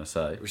what I was going to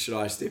say. Should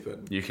I step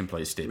in? You can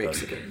please step in.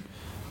 Mexican.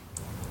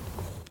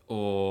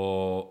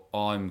 Or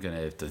I'm going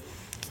to have to...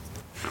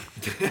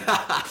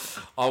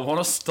 I want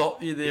to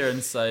stop you there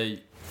and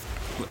say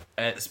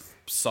it's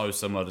so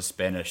similar to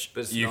Spanish.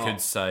 But it's You not.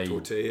 could say...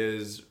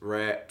 Tortillas,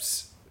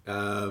 wraps, sorry,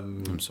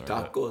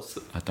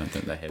 tacos, I don't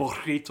think they have...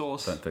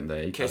 Burritos. I don't think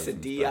they eat those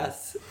in Spain.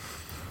 quesadillas.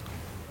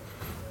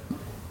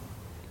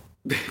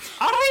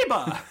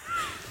 Arriba!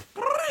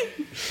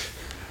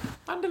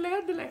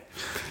 Andale.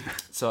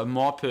 So, in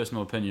my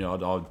personal opinion,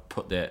 I'd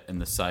put that in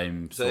the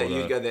same So sort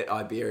you of... go that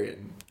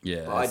Iberian.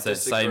 Yeah, But I it's that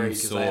disagree same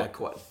because they are sort.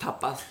 quite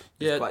tapas. It's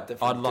Yeah, quite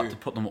different I'd like too. to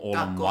put them all in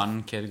Taco.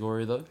 one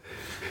category though.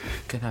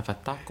 Can I have a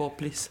taco,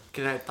 please?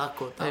 Can I have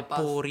taco A tapas?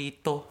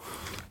 burrito.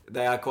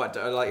 They are quite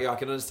like I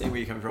can understand where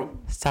you're coming from,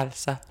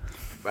 Salsa.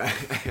 but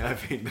I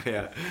think they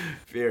are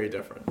very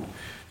different.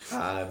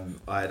 I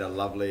had a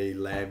lovely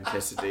lamb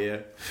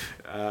quesadilla.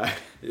 Oh,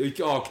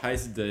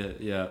 quesadilla,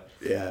 yeah.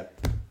 Yeah.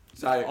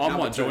 So I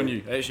number might join 2.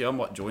 you. Actually, I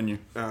might join you.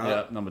 Alright.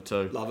 Yeah, number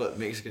 2. Love it,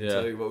 Mexican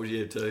Yeah. too. What would you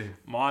have too?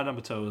 My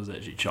number 2 is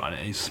actually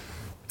Chinese.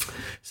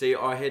 See,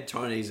 I had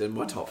Chinese in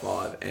my top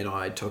 5 and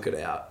I took it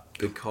out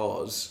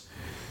because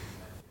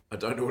I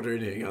don't order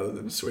anything other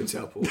than sweet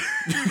sour pork.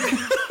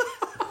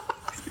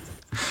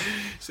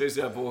 Sweet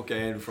sour pork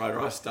and fried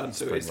rice done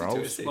so easy to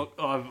rolls. see. Look,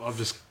 I've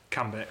just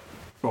come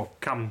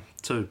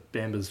to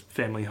Bamba's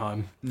family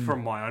home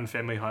from my own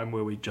family home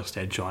where we just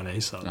had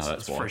Chinese, so that's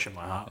it's why. fresh in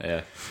my heart.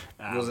 Yeah.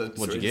 Was it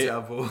What'd you sweet get?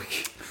 sour pork?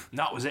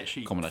 No, it was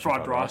actually Combination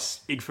fried fried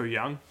rice, egg foo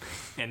young,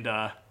 and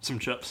some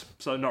chips.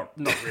 So not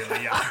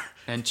really.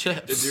 And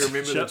chips. Did you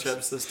remember Chips. the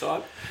chips this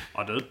time?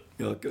 I did.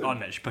 You're good. I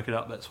didn't actually pick it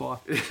up. That's why.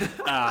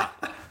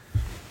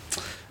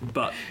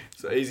 But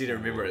So easy to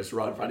remember. It's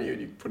right in front of you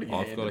and you're putting your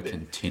I've hand got a in there.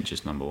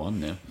 contentious number one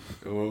now.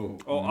 Oh.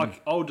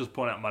 I'll just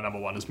point out my number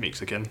one is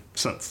Mexican,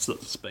 since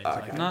it's been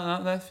taken.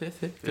 No, that's fair.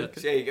 So,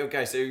 yeah,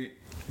 okay, so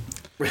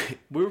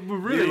We're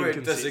really you were in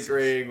consensus.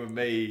 disagreeing with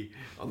me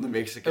on the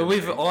Mexican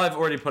thing. I've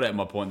already put out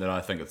my point that I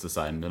think it's the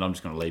same, and I'm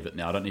just going to leave it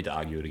now. I don't need to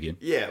argue it again.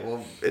 Yeah,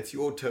 well, it's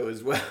your two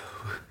as well.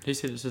 He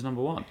said it's his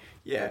number one.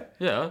 Yeah.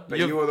 Yeah, But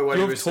you were the one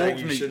who you've was saying talked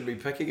you me- shouldn't be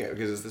picking it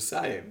because it's the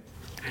same.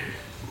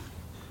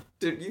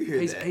 Dude, you heard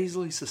He's that.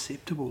 easily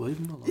susceptible, leave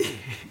him alone.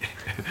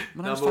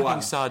 My name's Number fucking one.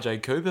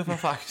 Sergio Cooper, for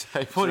fuck's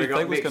sake. What do we you got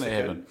think was going to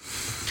Mexican.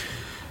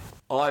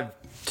 happen?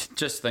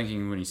 Just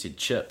thinking when you said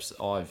chips,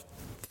 I've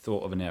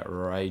thought of an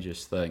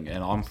outrageous thing,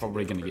 and I'm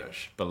probably going to get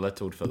British.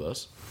 belittled for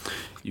this.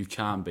 You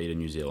can't beat a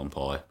New Zealand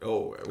pie.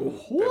 Oh,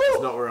 well,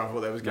 that's not where I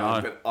thought that was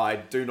going, No. but I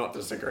do not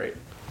disagree.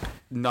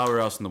 Nowhere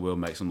else in the world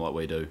makes them like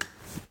we do,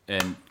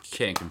 and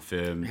can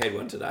confirm. Had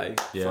one today,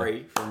 Yeah.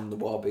 free from the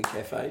Wild Big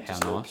Cafe.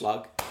 Just a little nice.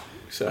 plug.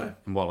 So,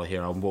 And while I'm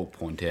here, I will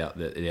point out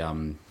that the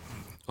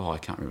I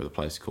can't remember the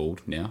place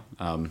called now.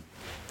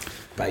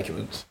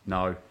 Bakerman's.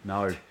 No.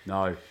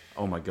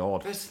 Oh my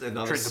god. That's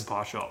another Trenton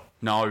Pie Shop.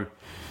 No.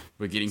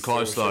 We're getting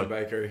close though.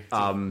 Bakery.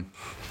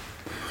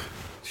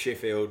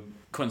 Sheffield.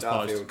 Quin's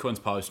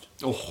Darfield. Post.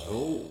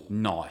 Oh,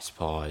 nice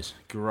pies.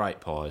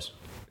 Great pies.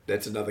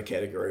 That's another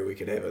category we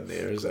could have in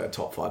there is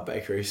top 5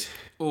 bakeries.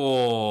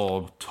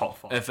 Oh, Top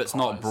 5 if it's pies.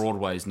 not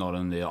Broadway's not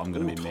in there, I'm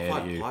going to be Top mad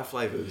 5 at you. pie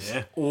flavours.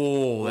 Yeah.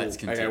 Oh, that's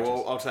Okay, contentious.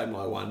 well, I'll take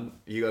my one.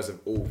 You guys have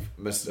all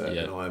missed it,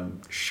 Yeah. and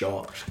I'm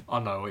shocked. I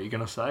know what you're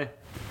going to say.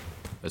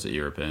 Is it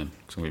European?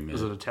 It's gonna be mad.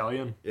 Is it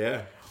Italian?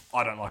 Yeah.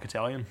 I don't like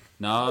Italian.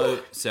 No,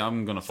 see,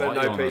 I'm going to So fight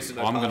no you on this.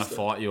 pizza, no I'm going to pasta.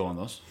 fight you on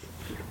this.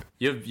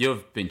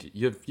 You've been to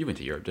you went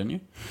to Europe, didn't you?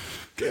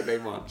 Yeah,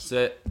 been once.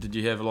 So, did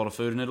you have a lot of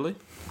food in Italy?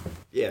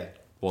 Yeah.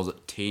 Was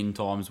it 10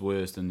 times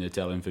worse than the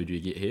Italian food you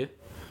get here?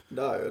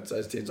 No, I'd say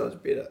it's 10 times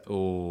better.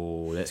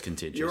 Oh, that's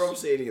contentious. You're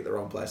obviously eating at the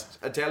wrong place.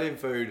 Italian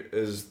food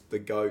is the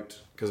goat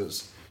because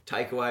it's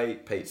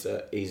takeaway,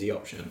 pizza, easy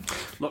option.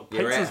 Look,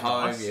 You're pizza's at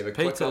home, nice. you have a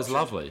quick Pizza is option.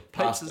 lovely.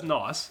 Pasta. Pizza's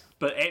nice,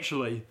 but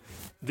actually,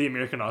 the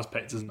Americanised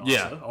pizza's nicer.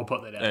 Yeah. I'll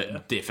put that out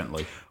there.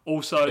 Definitely.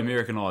 Also,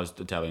 Americanised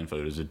Italian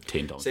food is a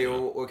 10 times See,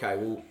 better. well, okay,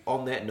 well,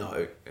 on that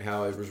note,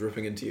 how I was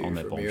ripping into you On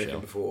for that American bombshell.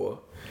 before,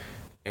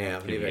 and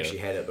I've never Yeah. actually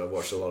had it, but I've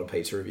watched a lot of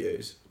pizza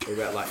reviews. What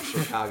about like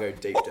Chicago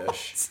deep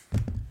dish?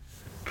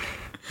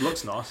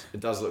 looks nice. It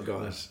does look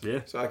nice.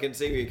 Yeah. So I can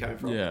see where you're coming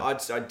from. Yeah.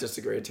 I'd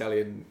disagree.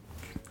 Italian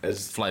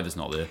is Flavour's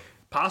not there.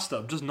 Pasta,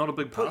 I'm just not a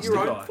big put pasta your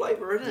own guy.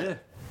 flavour in it. Yeah.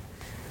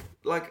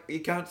 Like you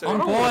can't say.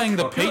 I'm "Oh, buying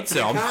the you can't- pizza,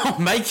 you I'm can't-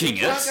 not making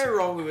You can't it. go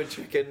wrong with a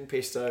chicken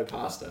pesto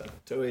pasta.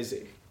 Too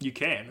easy. You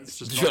can. It's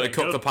just You not got to that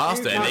cook good. the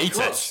pasta You and can't eat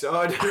cook, it. So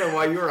I don't know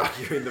why you're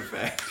arguing the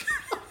fact.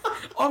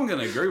 I'm going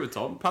to agree with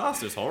Tom.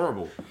 Pasta's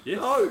horrible.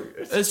 No,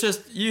 It's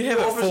just, you have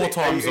it obviously- 4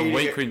 times are you a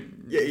week eating when it-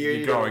 yeah, you're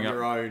eating growing it on up.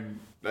 your own.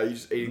 No, you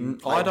just eating. I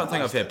plain don't think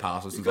I've pasta. had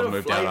pasta since You've I gotta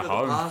moved out of flavour the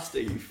home.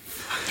 Pasta, you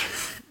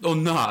Oh,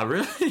 nah,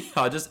 really?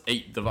 I just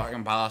eat the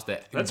fucking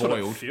pasta That's what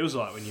it boiled. feels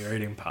like when you're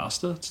eating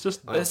pasta. It's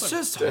just. It's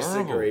just horrible.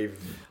 disagree.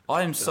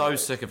 I am so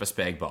sick of a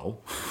spag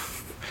bowl.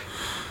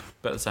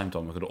 But at the same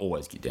time, I could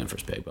always get down for a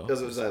spag bowl.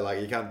 Doesn't say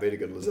like you can't beat a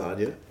good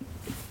lasagna.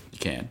 You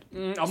can.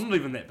 I'm not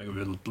even that big of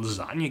a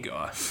lasagna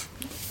guy.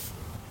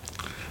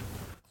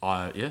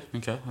 Yeah,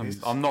 okay.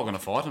 I'm not going to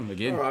fight him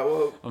again. All right,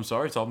 well, I'm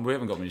sorry, Tom. We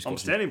haven't got many I'm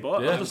scores. standing by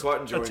it. Yeah. I'm I'm just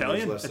quite enjoying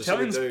Italian. this list. So should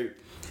we Italians.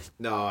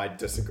 No, I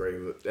disagree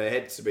with it. It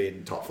had to be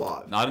in top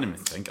 5. No, I didn't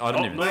even think. I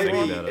didn't even Maybe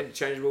think about it.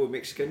 interchangeable with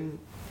Mexican.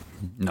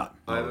 No.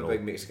 I'm not a at big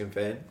all. Mexican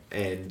fan,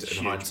 and in Huge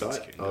hindsight,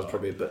 Mexican I was guy.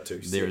 probably a bit too.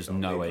 There is set on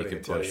no me way you putting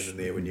could Italian push- in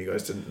there when you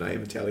guys didn't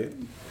name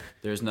Italian.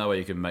 There's no way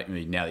you can make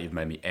me, now that you've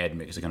made me add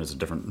Mexican as a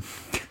different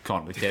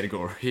kind of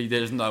category,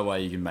 there's no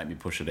way you can make me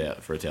push it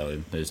out for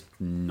Italian. There's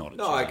not a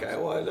No, chance. okay,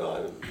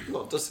 well, I'm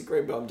not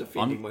disagreeing, but I'm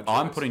defending my choice.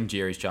 I'm putting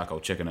Jerry's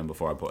charcoal chicken in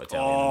before I put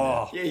Italian in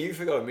Oh, Yeah, you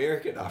forgot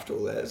American after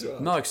all that as well.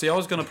 there. No, see, I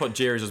was going to put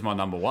Jerry's as my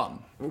number 1.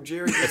 Well,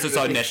 Jerry's It's its an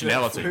own ethnic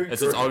nationality. food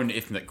It's its group. own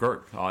ethnic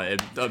group. I'm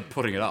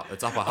putting it up.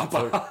 It's Upper Hut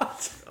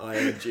food. I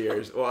have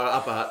Jerry's. Well,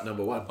 Upper Hut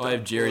number 1. I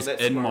have Jerry's Well,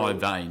 that's in the my moral-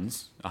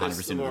 veins 100% that's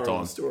of the the moral time.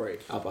 of the story.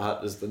 Upper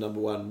Hut is the number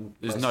 1.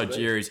 There's place no to be.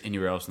 Jerry's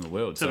anywhere else in the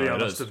world. to so be it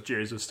honest, is. if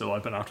Jerry's was still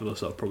open after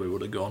this, I probably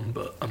would have gone,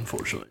 but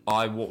unfortunately.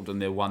 I walked in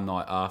there one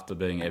night after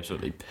being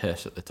absolutely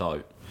pissed at the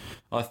Tote.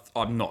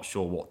 I'm not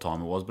sure what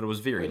time it was, but it was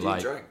very What late.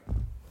 did you drink?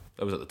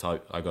 It was at the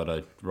Tote. I got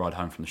a ride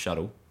home from the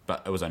shuttle,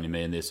 but it was only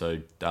me in there.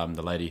 So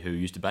the lady who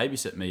used to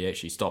babysit me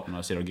actually stopped, and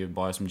I said I'll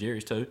buy her some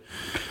Jerry's too.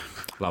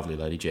 Lovely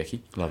lady,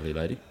 Jackie. Lovely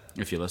lady.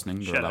 If you're listening,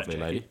 you're Shout a out,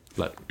 lovely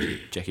lady.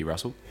 Jackie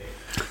Russell.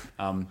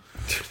 And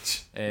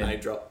Name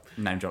drop.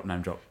 Name drop.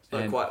 Not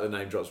And quite the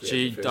name drops. we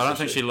she, had I first, don't is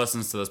think she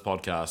listens to this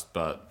podcast,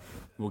 but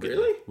we'll get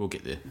Really? there. We'll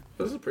get there.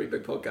 This is a pretty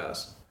big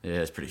podcast. Yeah,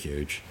 it's pretty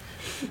huge.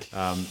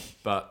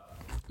 But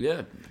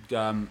yeah,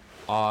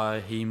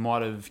 he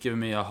might have given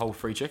me a whole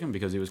free chicken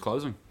because he was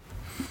closing.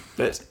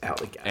 That's out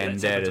the gate. And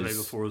That's that happened to me is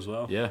before as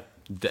well. yeah.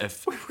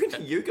 If, When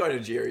do you go to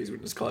Jerry's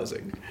when it's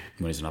closing?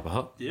 when he's an Upper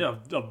Hut. Yeah,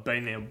 I've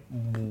been there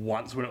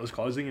once when it was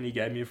closing and he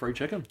gave me a free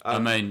chicken. I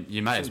mean,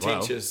 you may as well.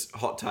 Contentious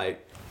hot take.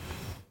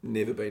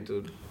 Never been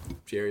to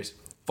Jerry's.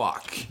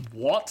 Fuck.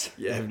 What?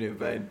 Yeah, I've never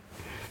been.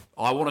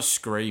 I want to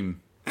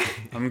scream.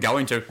 I'm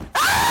going to.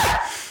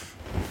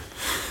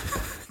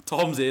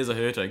 Tom's ears are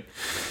hurting.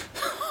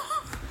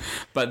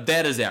 But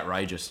that is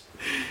outrageous.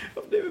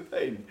 I've never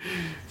been.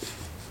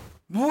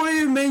 What do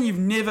you mean you've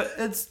never...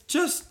 It's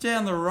just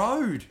down the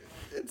road.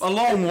 A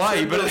long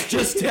way, but it's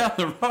just down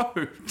the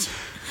road.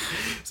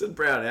 It's in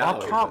Brown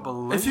Owl. I can't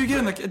believe If you get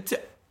in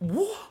the...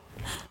 What?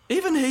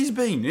 Even he's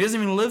been. He doesn't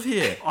even live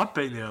here. I've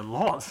been there a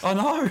lot. I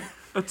know.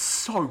 It's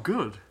so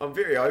good. I'm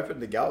very open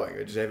to going.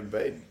 I just haven't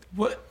been.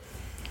 What?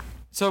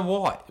 So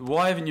why?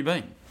 Why haven't you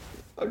been?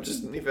 I'm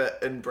just never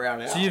in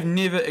Brown Owl. So you've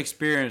never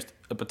experienced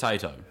a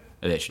potato?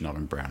 It's actually not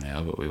in Brown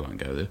Owl, but we won't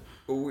go there.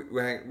 Well,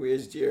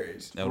 where's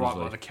Jerry's? Right Elderslie.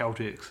 by the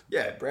Celtics.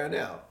 Yeah, Brown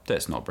Owl.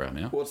 That's not Brown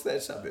Owl. What's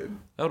that suburb?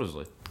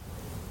 Elderslie.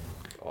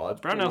 Oh,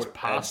 it's Brown Owl's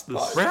past this.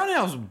 Close. Brown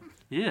Owl's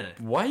Yeah.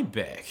 way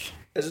back.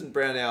 Isn't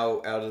Brown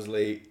Owl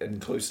Elderslie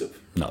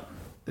inclusive? No.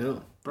 Yeah.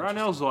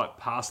 Brownell's like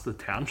past the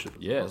township.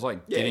 Yeah, it's like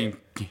Yeah.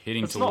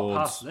 heading It's not towards...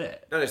 past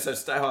that. No, so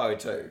Stay Highway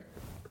 2.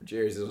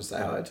 Jerry's is on Stay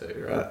Highway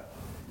 2, right?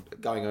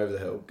 Going over the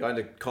hill. Going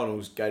to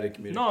Connell's Gated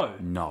Community. No.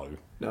 No.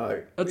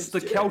 No. It's Where's the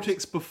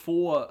Jerry's? Celtics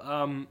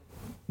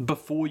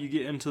before you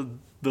get into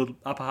the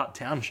Upper Hutt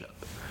Township.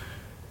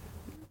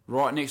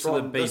 Right next to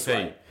From the this BP.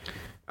 way.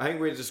 I think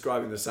we're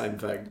describing the same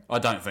thing. I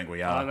don't think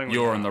we I are. think we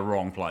You're are. in the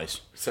wrong place.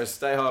 So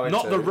Stay Highway 2.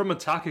 Not the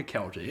Rimataka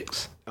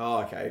Celtics. Oh,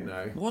 okay,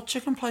 no. What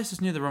chicken place is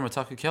near the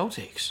Rimataka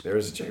Celtics? There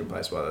is a chicken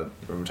place by the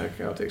Rimataka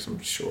Celtics, I'm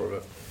sure of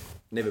it.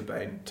 Never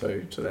been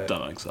to that.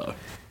 Don't think so.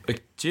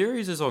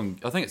 Jerry's is on...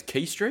 I think it's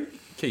Key Street?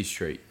 Key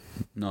Street.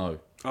 No.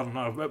 I don't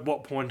know. At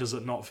what point is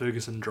it not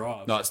Ferguson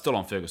Drive? No, it's still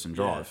on Ferguson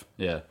Drive.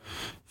 Yeah.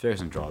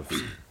 Ferguson Drive.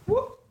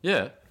 What?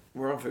 Yeah.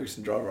 We're on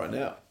Ferguson Drive right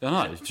now.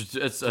 I know.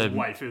 It's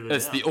way further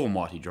It's down. the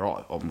almighty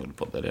drive. I'm going to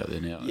put that out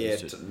there now. Yeah,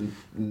 It's just-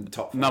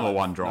 top Number five.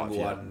 one drive, Number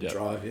yeah. one Yeah.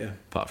 drive, yeah.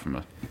 apart from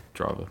a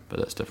driver, but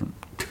that's different.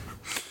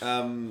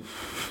 Oh,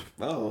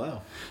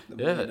 wow.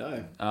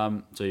 Yeah.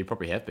 No. So you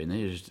probably have been there.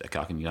 You're just a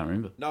cuck and you don't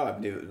remember. No,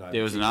 I've never. No,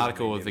 There was an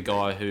article of the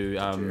guy who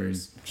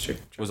was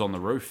was on the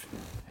roof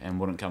and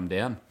wouldn't come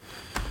down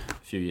a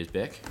few years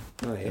back.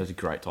 Oh, yeah. It was a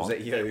great time. Was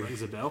that you?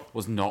 Rings a bell.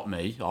 Was not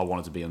me. I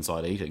wanted to be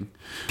inside eating,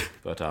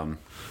 but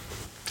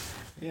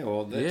Yeah,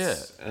 well,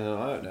 that's. I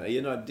don't know.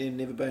 You know, I've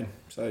never been.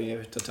 So you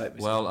have to take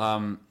me.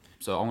 well,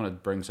 so I'm going to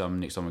bring some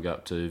next time we go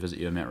up to visit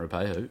you in Mount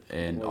Ruapehu,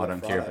 and What I about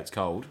don't care if Friday? it's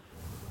cold.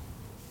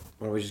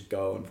 Why don't we just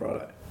go on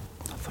Friday?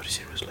 I thought he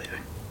said he was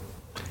leaving.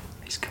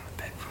 He's coming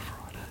back for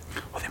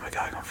Friday. Well, then we're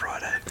going on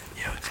Friday.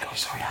 Yeah, it's got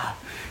Sorry,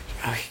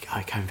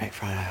 I came back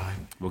Friday.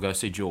 We'll go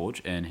see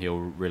George, and he'll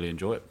really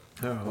enjoy it.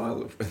 Oh, I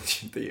look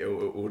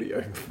the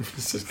audio.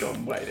 It's just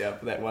gone way down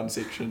for that one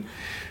section.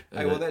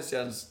 Hey, well, that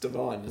sounds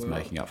divine. It's Well,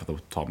 making up for the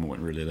time it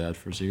went really loud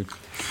for a second.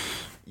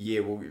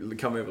 Yeah, well,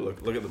 come have a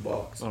look. Look at the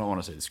box. I don't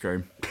want to see the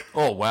scream.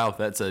 Oh wow,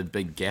 that's a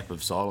big gap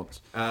of silence.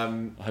 I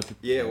hope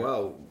Yeah,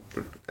 well,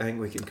 I think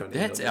we can kind of.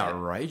 that's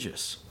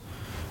outrageous.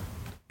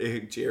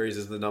 Jerry's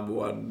is the number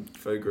one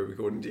food group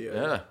according to you.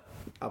 Yeah,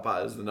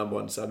 Upper is the number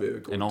one suburb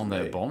according and on to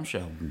that me.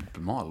 bombshell,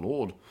 my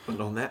lord. And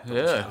on that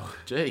Yeah, bombshell.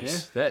 jeez, Yeah.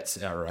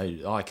 that's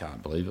outrageous. I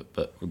can't believe it,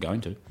 but we're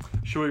going to.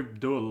 Should we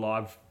do a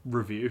live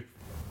review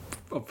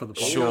for the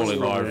podcast? Surely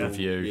live Yeah.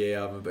 review.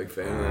 Yeah, I'm a big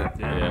fan of that.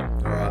 Yeah.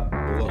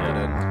 Alright, we'll lock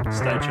it in.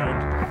 Stay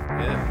tuned.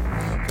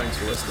 Yeah. Thanks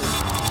for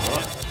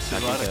listening. See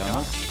you later, Okay,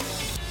 guys.